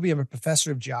Hunter Shobi. I'm a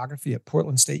professor of geography at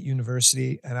Portland State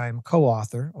University, and I'm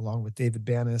co-author, along with David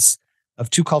Banis, of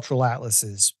two cultural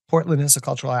atlases, Portlandness, a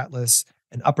cultural atlas,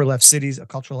 and Upper Left Cities, a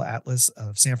cultural atlas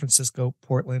of San Francisco,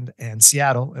 Portland, and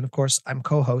Seattle. And of course, I'm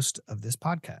co-host of this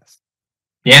podcast.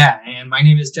 Yeah, and my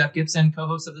name is Geoff Gibson,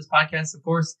 co-host of this podcast, of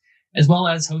course, as well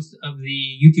as host of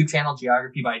the YouTube channel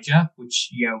Geography by Geoff, which,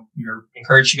 you're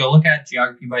encouraged to go look at.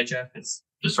 Geography by Geoff. It's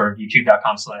just sort of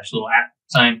youtube.com/little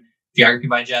Geography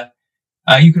by Geoff.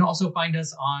 You can also find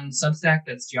us on Substack.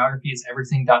 That's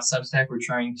geographyiseverything.substack. We're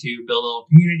trying to build a little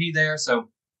community there. So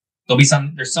there's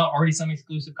already some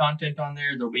exclusive content on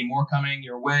there. There'll be more coming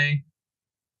your way.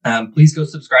 Please go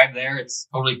subscribe there. It's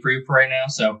totally free for right now.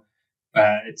 So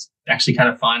it's actually kind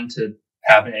of fun to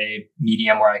have a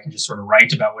medium where I can just sort of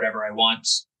write about whatever I want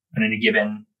in any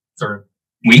given sort of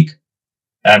week.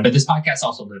 But this podcast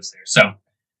also lives there. So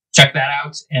check that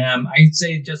out. I'd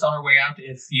say just on our way out,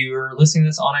 if you're listening to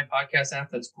this on a podcast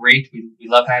app, that's great. We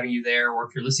love having you there. Or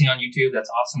if you're listening on YouTube, that's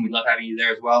awesome. We love having you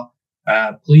there as well.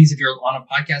 Please, if you're on a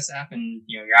podcast app and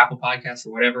your Apple Podcasts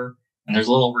or whatever, and there's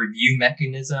a little review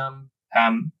mechanism,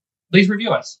 please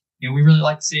review us. We really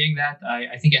like seeing that.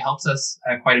 I think it helps us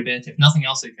quite a bit. If nothing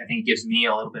else, I think it gives me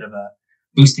a little bit of a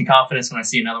boost in confidence when I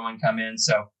see another one come in.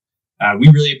 So we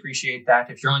really appreciate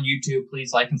that. If you're on YouTube,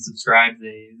 please like and subscribe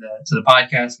to the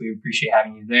podcast. We appreciate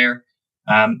having you there.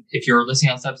 If you're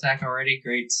listening on Substack already,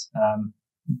 great.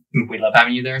 We love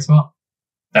having you there as well.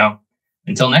 So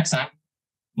until next time,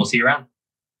 we'll see you around.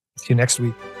 See you next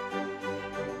week.